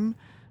pace team.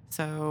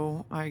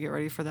 So I get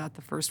ready for that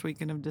the first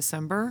weekend of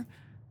December,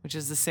 which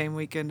is the same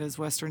weekend as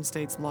Western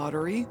States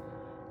Lottery.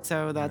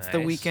 So that's the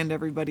Nice. weekend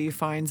everybody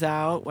finds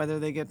out whether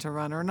they get to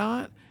run or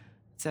not.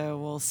 So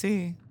we'll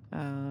see.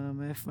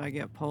 If I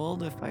get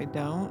pulled, if I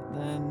don't,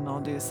 then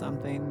I'll do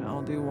something.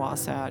 I'll do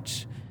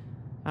Wasatch.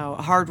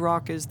 Hard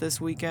Rock is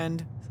this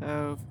weekend.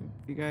 So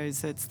if you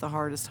guys, it's the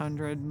hardest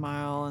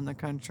 100-mile in the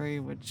country,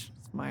 which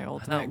is my I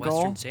ultimate thought goal.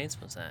 Western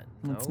States was that.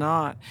 It's No.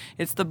 not.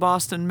 It's the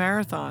Boston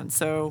Marathon.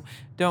 So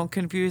don't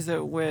confuse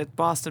it with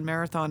Boston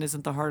Marathon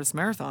isn't the hardest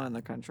marathon in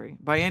the country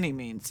by any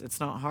means. It's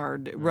not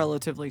hard,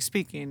 relatively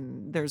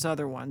speaking. There's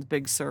other ones,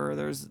 Big Sur.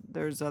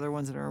 There's other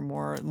ones that are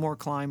more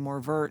climb, more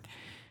vert,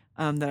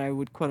 that I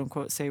would quote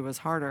unquote say was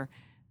harder.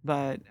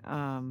 But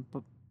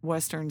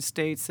Western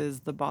States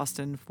is the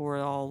Boston for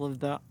all of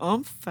the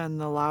oomph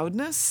and the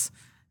loudness,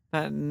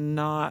 but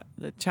not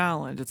the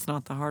challenge. It's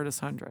not the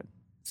hardest 100.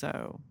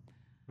 So.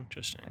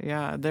 Interesting.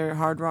 Yeah, their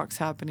Hard Rock's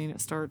happening.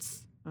 It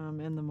starts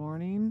in the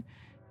morning,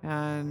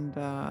 and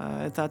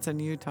that's in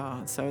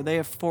Utah. So they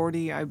have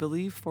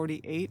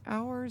 48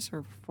 hours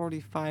or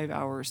 45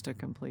 hours to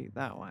complete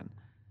that one.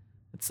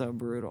 It's so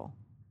brutal.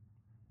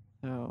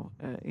 So,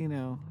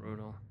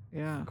 Brutal.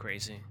 yeah,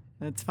 Crazy.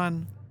 it's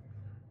fun.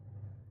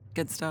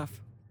 Good stuff.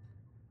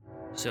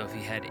 So if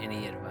you had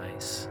any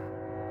advice,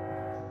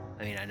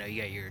 I mean, I know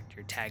you got your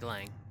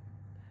tagline,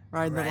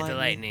 Ride the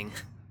lightning.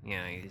 You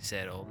know, you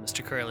said, "Old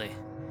Mr. Curly,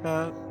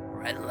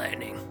 ride the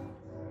lightning."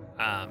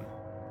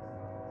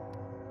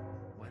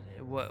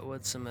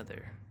 What's some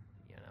other,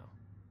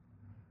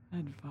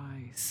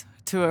 Advice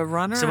to a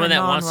runner, someone or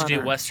that wants to do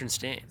non-runner? Western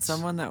States?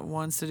 Someone that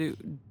wants to do.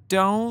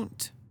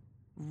 Don't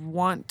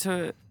run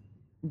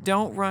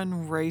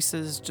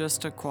races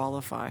just to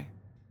qualify.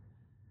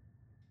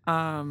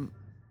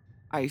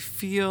 I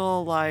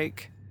feel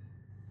like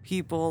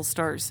people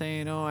start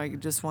saying, "Oh, I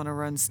just want to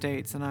run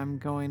states and I'm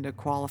going to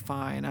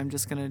qualify and I'm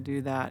just going to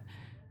do that."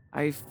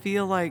 I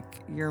feel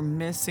like you're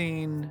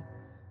missing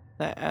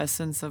the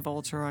essence of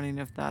ultra running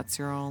if that's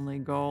your only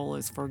goal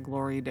is for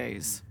glory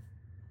days.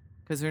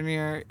 Because when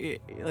you're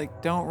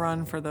like, don't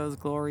run for those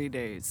glory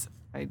days.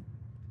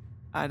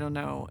 I don't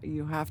know.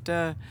 You have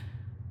to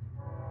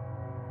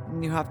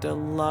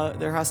love.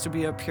 There has to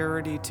be a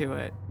purity to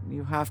it.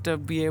 You have to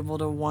be able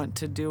to want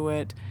to do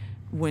it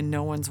when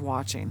no one's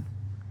watching.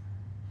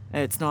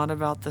 It's not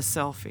about the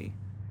selfie.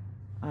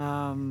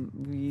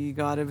 You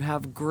got to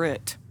have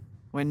grit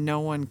when no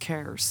one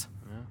cares.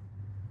 Yeah.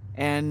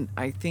 And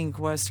I think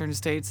Western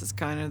States is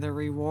kind of the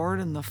reward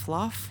and the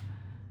fluff.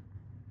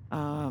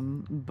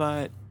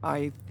 But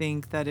I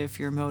think that if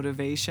your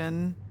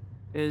motivation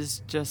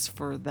is just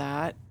for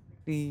that,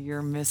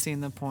 you're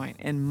missing the point,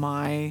 in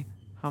my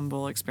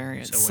humble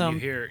experience. So when you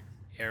hear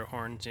air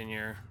horns in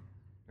your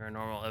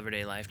normal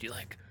everyday life, do you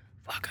like,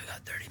 fuck, I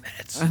got 30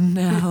 minutes?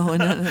 No.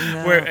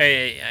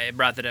 I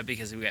brought that up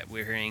because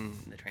we're hearing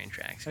the train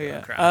tracks go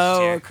across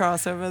here.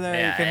 Across over there.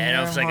 Yeah, you can and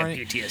hear it's like a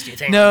horny. PTSD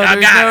thing. No, I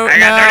there's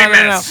got 30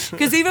 minutes.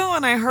 Because even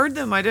when I heard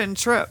them, I didn't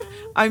trip.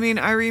 I mean,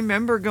 I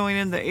remember going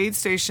in the aid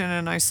station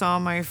and I saw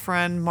my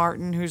friend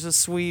Martin, who's a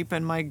sweep,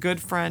 and my good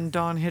friend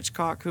Dawn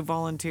Hitchcock, who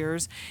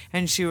volunteers.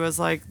 And they were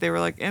like,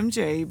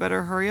 MJ, you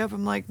better hurry up.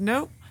 I'm like,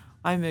 nope,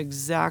 I'm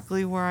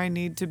exactly where I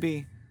need to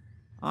be.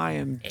 I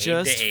am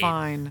just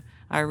fine.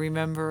 I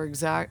remember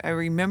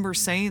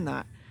saying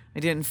that. I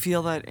didn't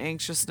feel that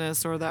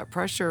anxiousness or that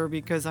pressure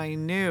because I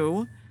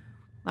knew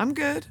I'm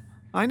good.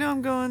 I know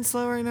I'm going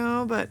slow right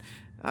now, but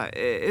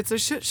it's a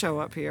shit show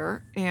up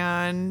here.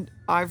 And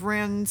I've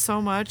ran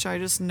so much, I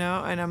just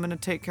know, and I'm going to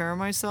take care of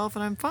myself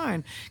and I'm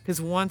fine. Because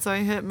once I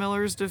hit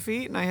Miller's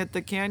Defeat and I hit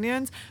the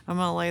canyons, I'm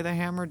going to lay the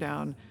hammer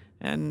down.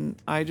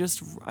 And I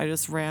just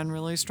ran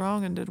really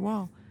strong and did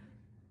well.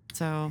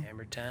 So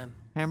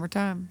Hammer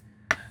time.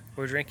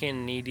 We're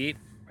drinking knee deep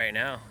right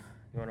now.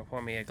 You want to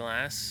pour me a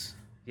glass?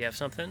 Do you have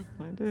something?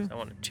 I do. I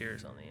want to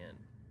cheers on the end.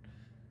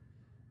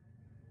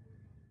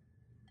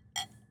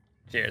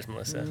 Cheers,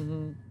 Melissa.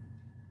 Mm-hmm.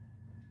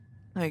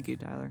 Thank you,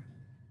 Tyler.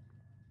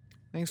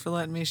 Thanks for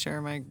letting me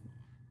share my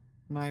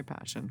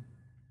passion.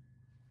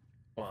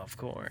 Well, of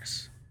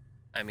course.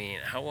 I mean,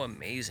 how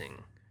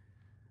amazing.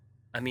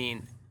 I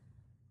mean,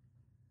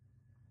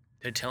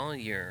 to tell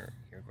your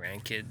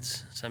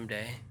grandkids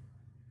someday,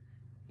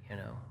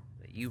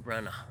 that you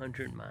run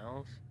 100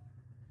 miles,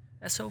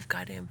 that's so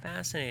goddamn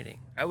fascinating.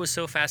 I was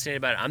so fascinated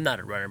about it. I'm not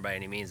a runner by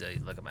any means.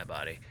 Look at my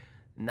body.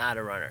 Not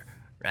a runner,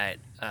 right?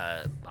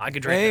 I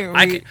could drink.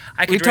 Hey,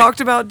 we talked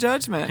about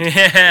judgment.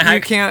 Yeah,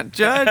 you can't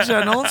judge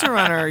an ultra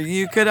runner.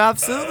 You could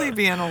absolutely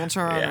be an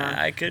ultra runner.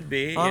 Yeah, I could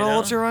be. A lot of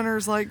ultra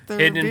runners like their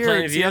Hidden in plain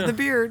beards. view. You have the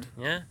beard.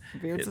 Yeah. The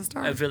beard's the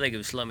start. I feel like it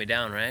would slow me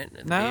down, right?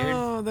 The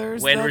No, beard.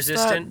 that's Wind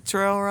resistant. that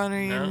trail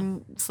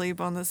running,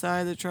 sleep on the side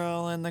of the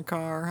trail in the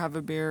car, have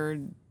a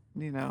beard.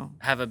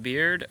 Have a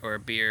beard or a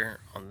beer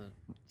on the?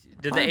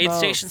 Did the Probably aid both.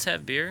 stations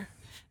have beer?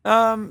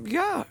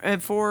 Yeah,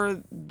 and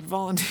for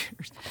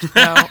volunteers.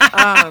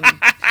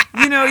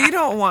 No, you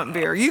don't want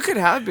beer. You could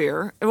have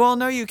beer. Well,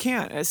 no, you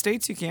can't. At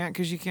States, you can't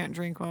because you can't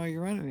drink while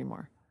you run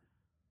anymore.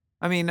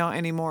 I mean, not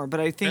anymore. But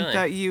I think Really?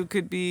 that you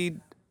could be.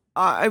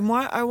 I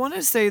want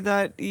to say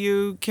that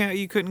you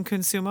couldn't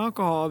consume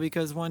alcohol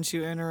because once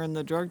you enter in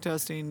the drug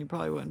testing, you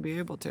probably wouldn't be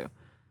able to.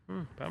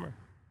 Bummer.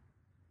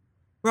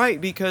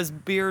 Right, because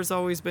beer's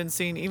always been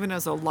seen, even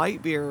as a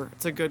light beer,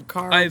 it's a good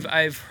carb.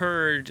 I've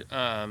heard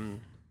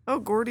Oh,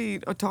 Gordy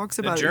talks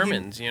the about it.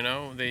 Germans.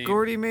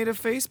 Gordy made a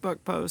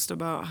Facebook post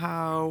about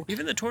how.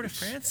 Even the Tour de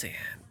France they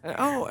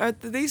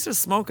had. They used to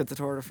smoke at the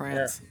Tour de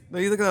France.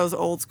 You look at those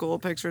old school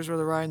pictures where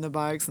they're riding the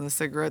bikes and the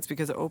cigarettes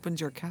because it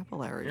opens your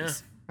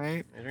capillaries,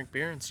 right? They drink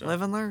beer and stuff.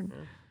 Live and learn.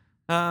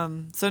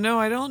 So no,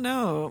 I don't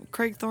know.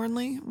 Craig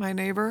Thornley, my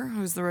neighbor,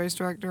 who's the race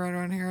director right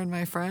around here, and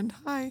my friend.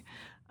 Hi.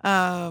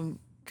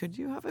 Could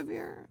you have a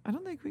beer? I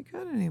don't think we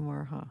could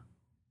anymore, huh?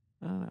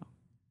 I don't know.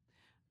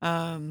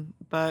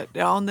 But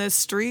on this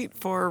street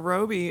for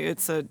Roby,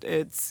 it's not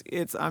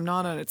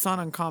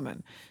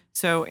uncommon.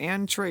 So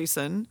Ann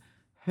Trayson,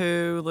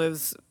 who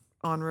lives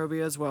on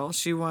Roby as well,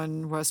 she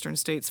won Western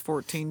States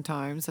 14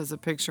 times, has a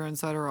picture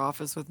inside her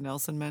office with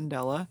Nelson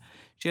Mandela.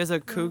 She has a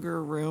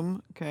cougar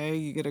room. Okay.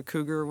 You get a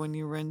cougar when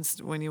you win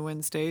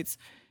states.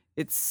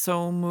 It's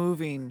so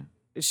moving.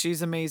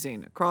 She's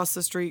amazing. Across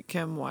the street,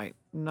 Kim White,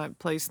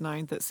 placed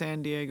 9th at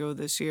San Diego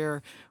this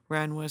year,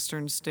 ran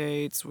Western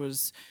States,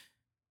 was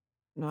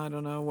I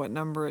don't know what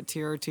number at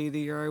TRT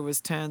the year I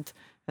was 10th.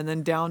 And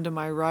then down to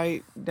my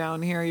right,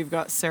 down here, you've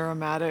got Sarah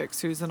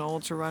Maddox, who's an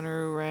ultra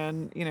runner who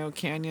ran,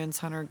 Canyons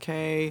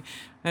 100K.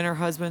 And her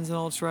husband's an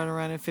ultra runner,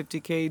 ran a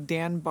 50K.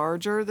 Dan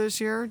Barger this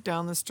year,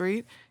 down the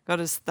street, got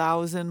his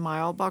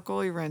 1,000-mile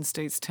buckle. He ran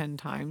states 10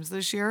 times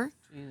this year.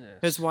 Jesus.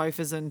 His wife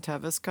is in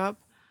Tevis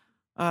Cup.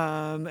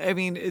 I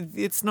mean,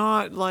 it's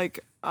not like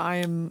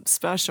I'm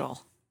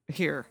special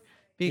here.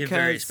 You're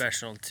very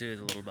special to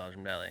the Little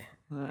Belgian Valley.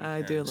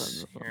 I do love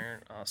it. You're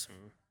an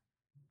awesome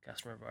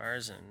customer of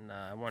ours, and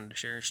I wanted to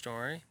share your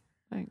story.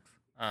 Thanks.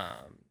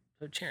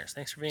 So cheers.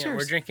 Thanks for being Cheers. on.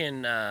 We're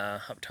drinking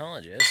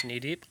Hoptologist Knee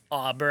Deep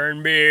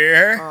Auburn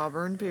beer.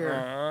 Auburn beer.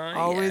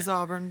 Always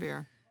Auburn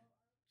beer.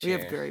 Cheers.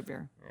 We have great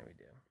beer. Yeah, we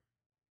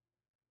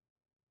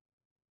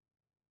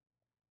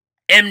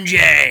do.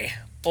 MJ,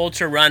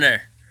 ultra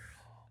runner,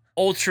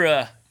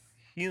 ultra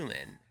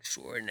human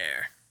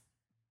extraordinaire.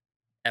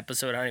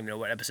 Episode, I don't even know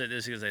what episode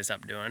this is because I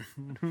stopped doing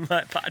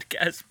my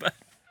podcast, but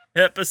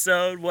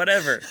episode,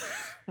 whatever.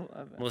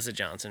 Melissa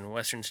Johnson,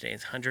 Western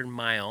States,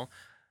 100-mile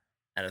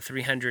out of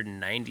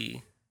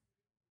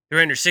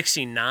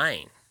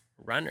 369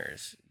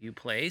 runners. You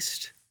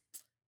placed?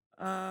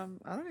 I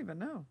don't even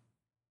know.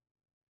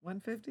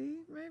 150,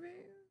 maybe?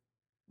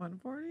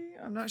 140?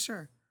 I'm not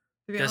sure.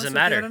 To be honest Doesn't with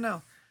you, matter. I don't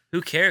know. Who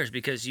cares?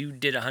 Because you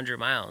did 100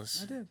 miles.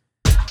 I did.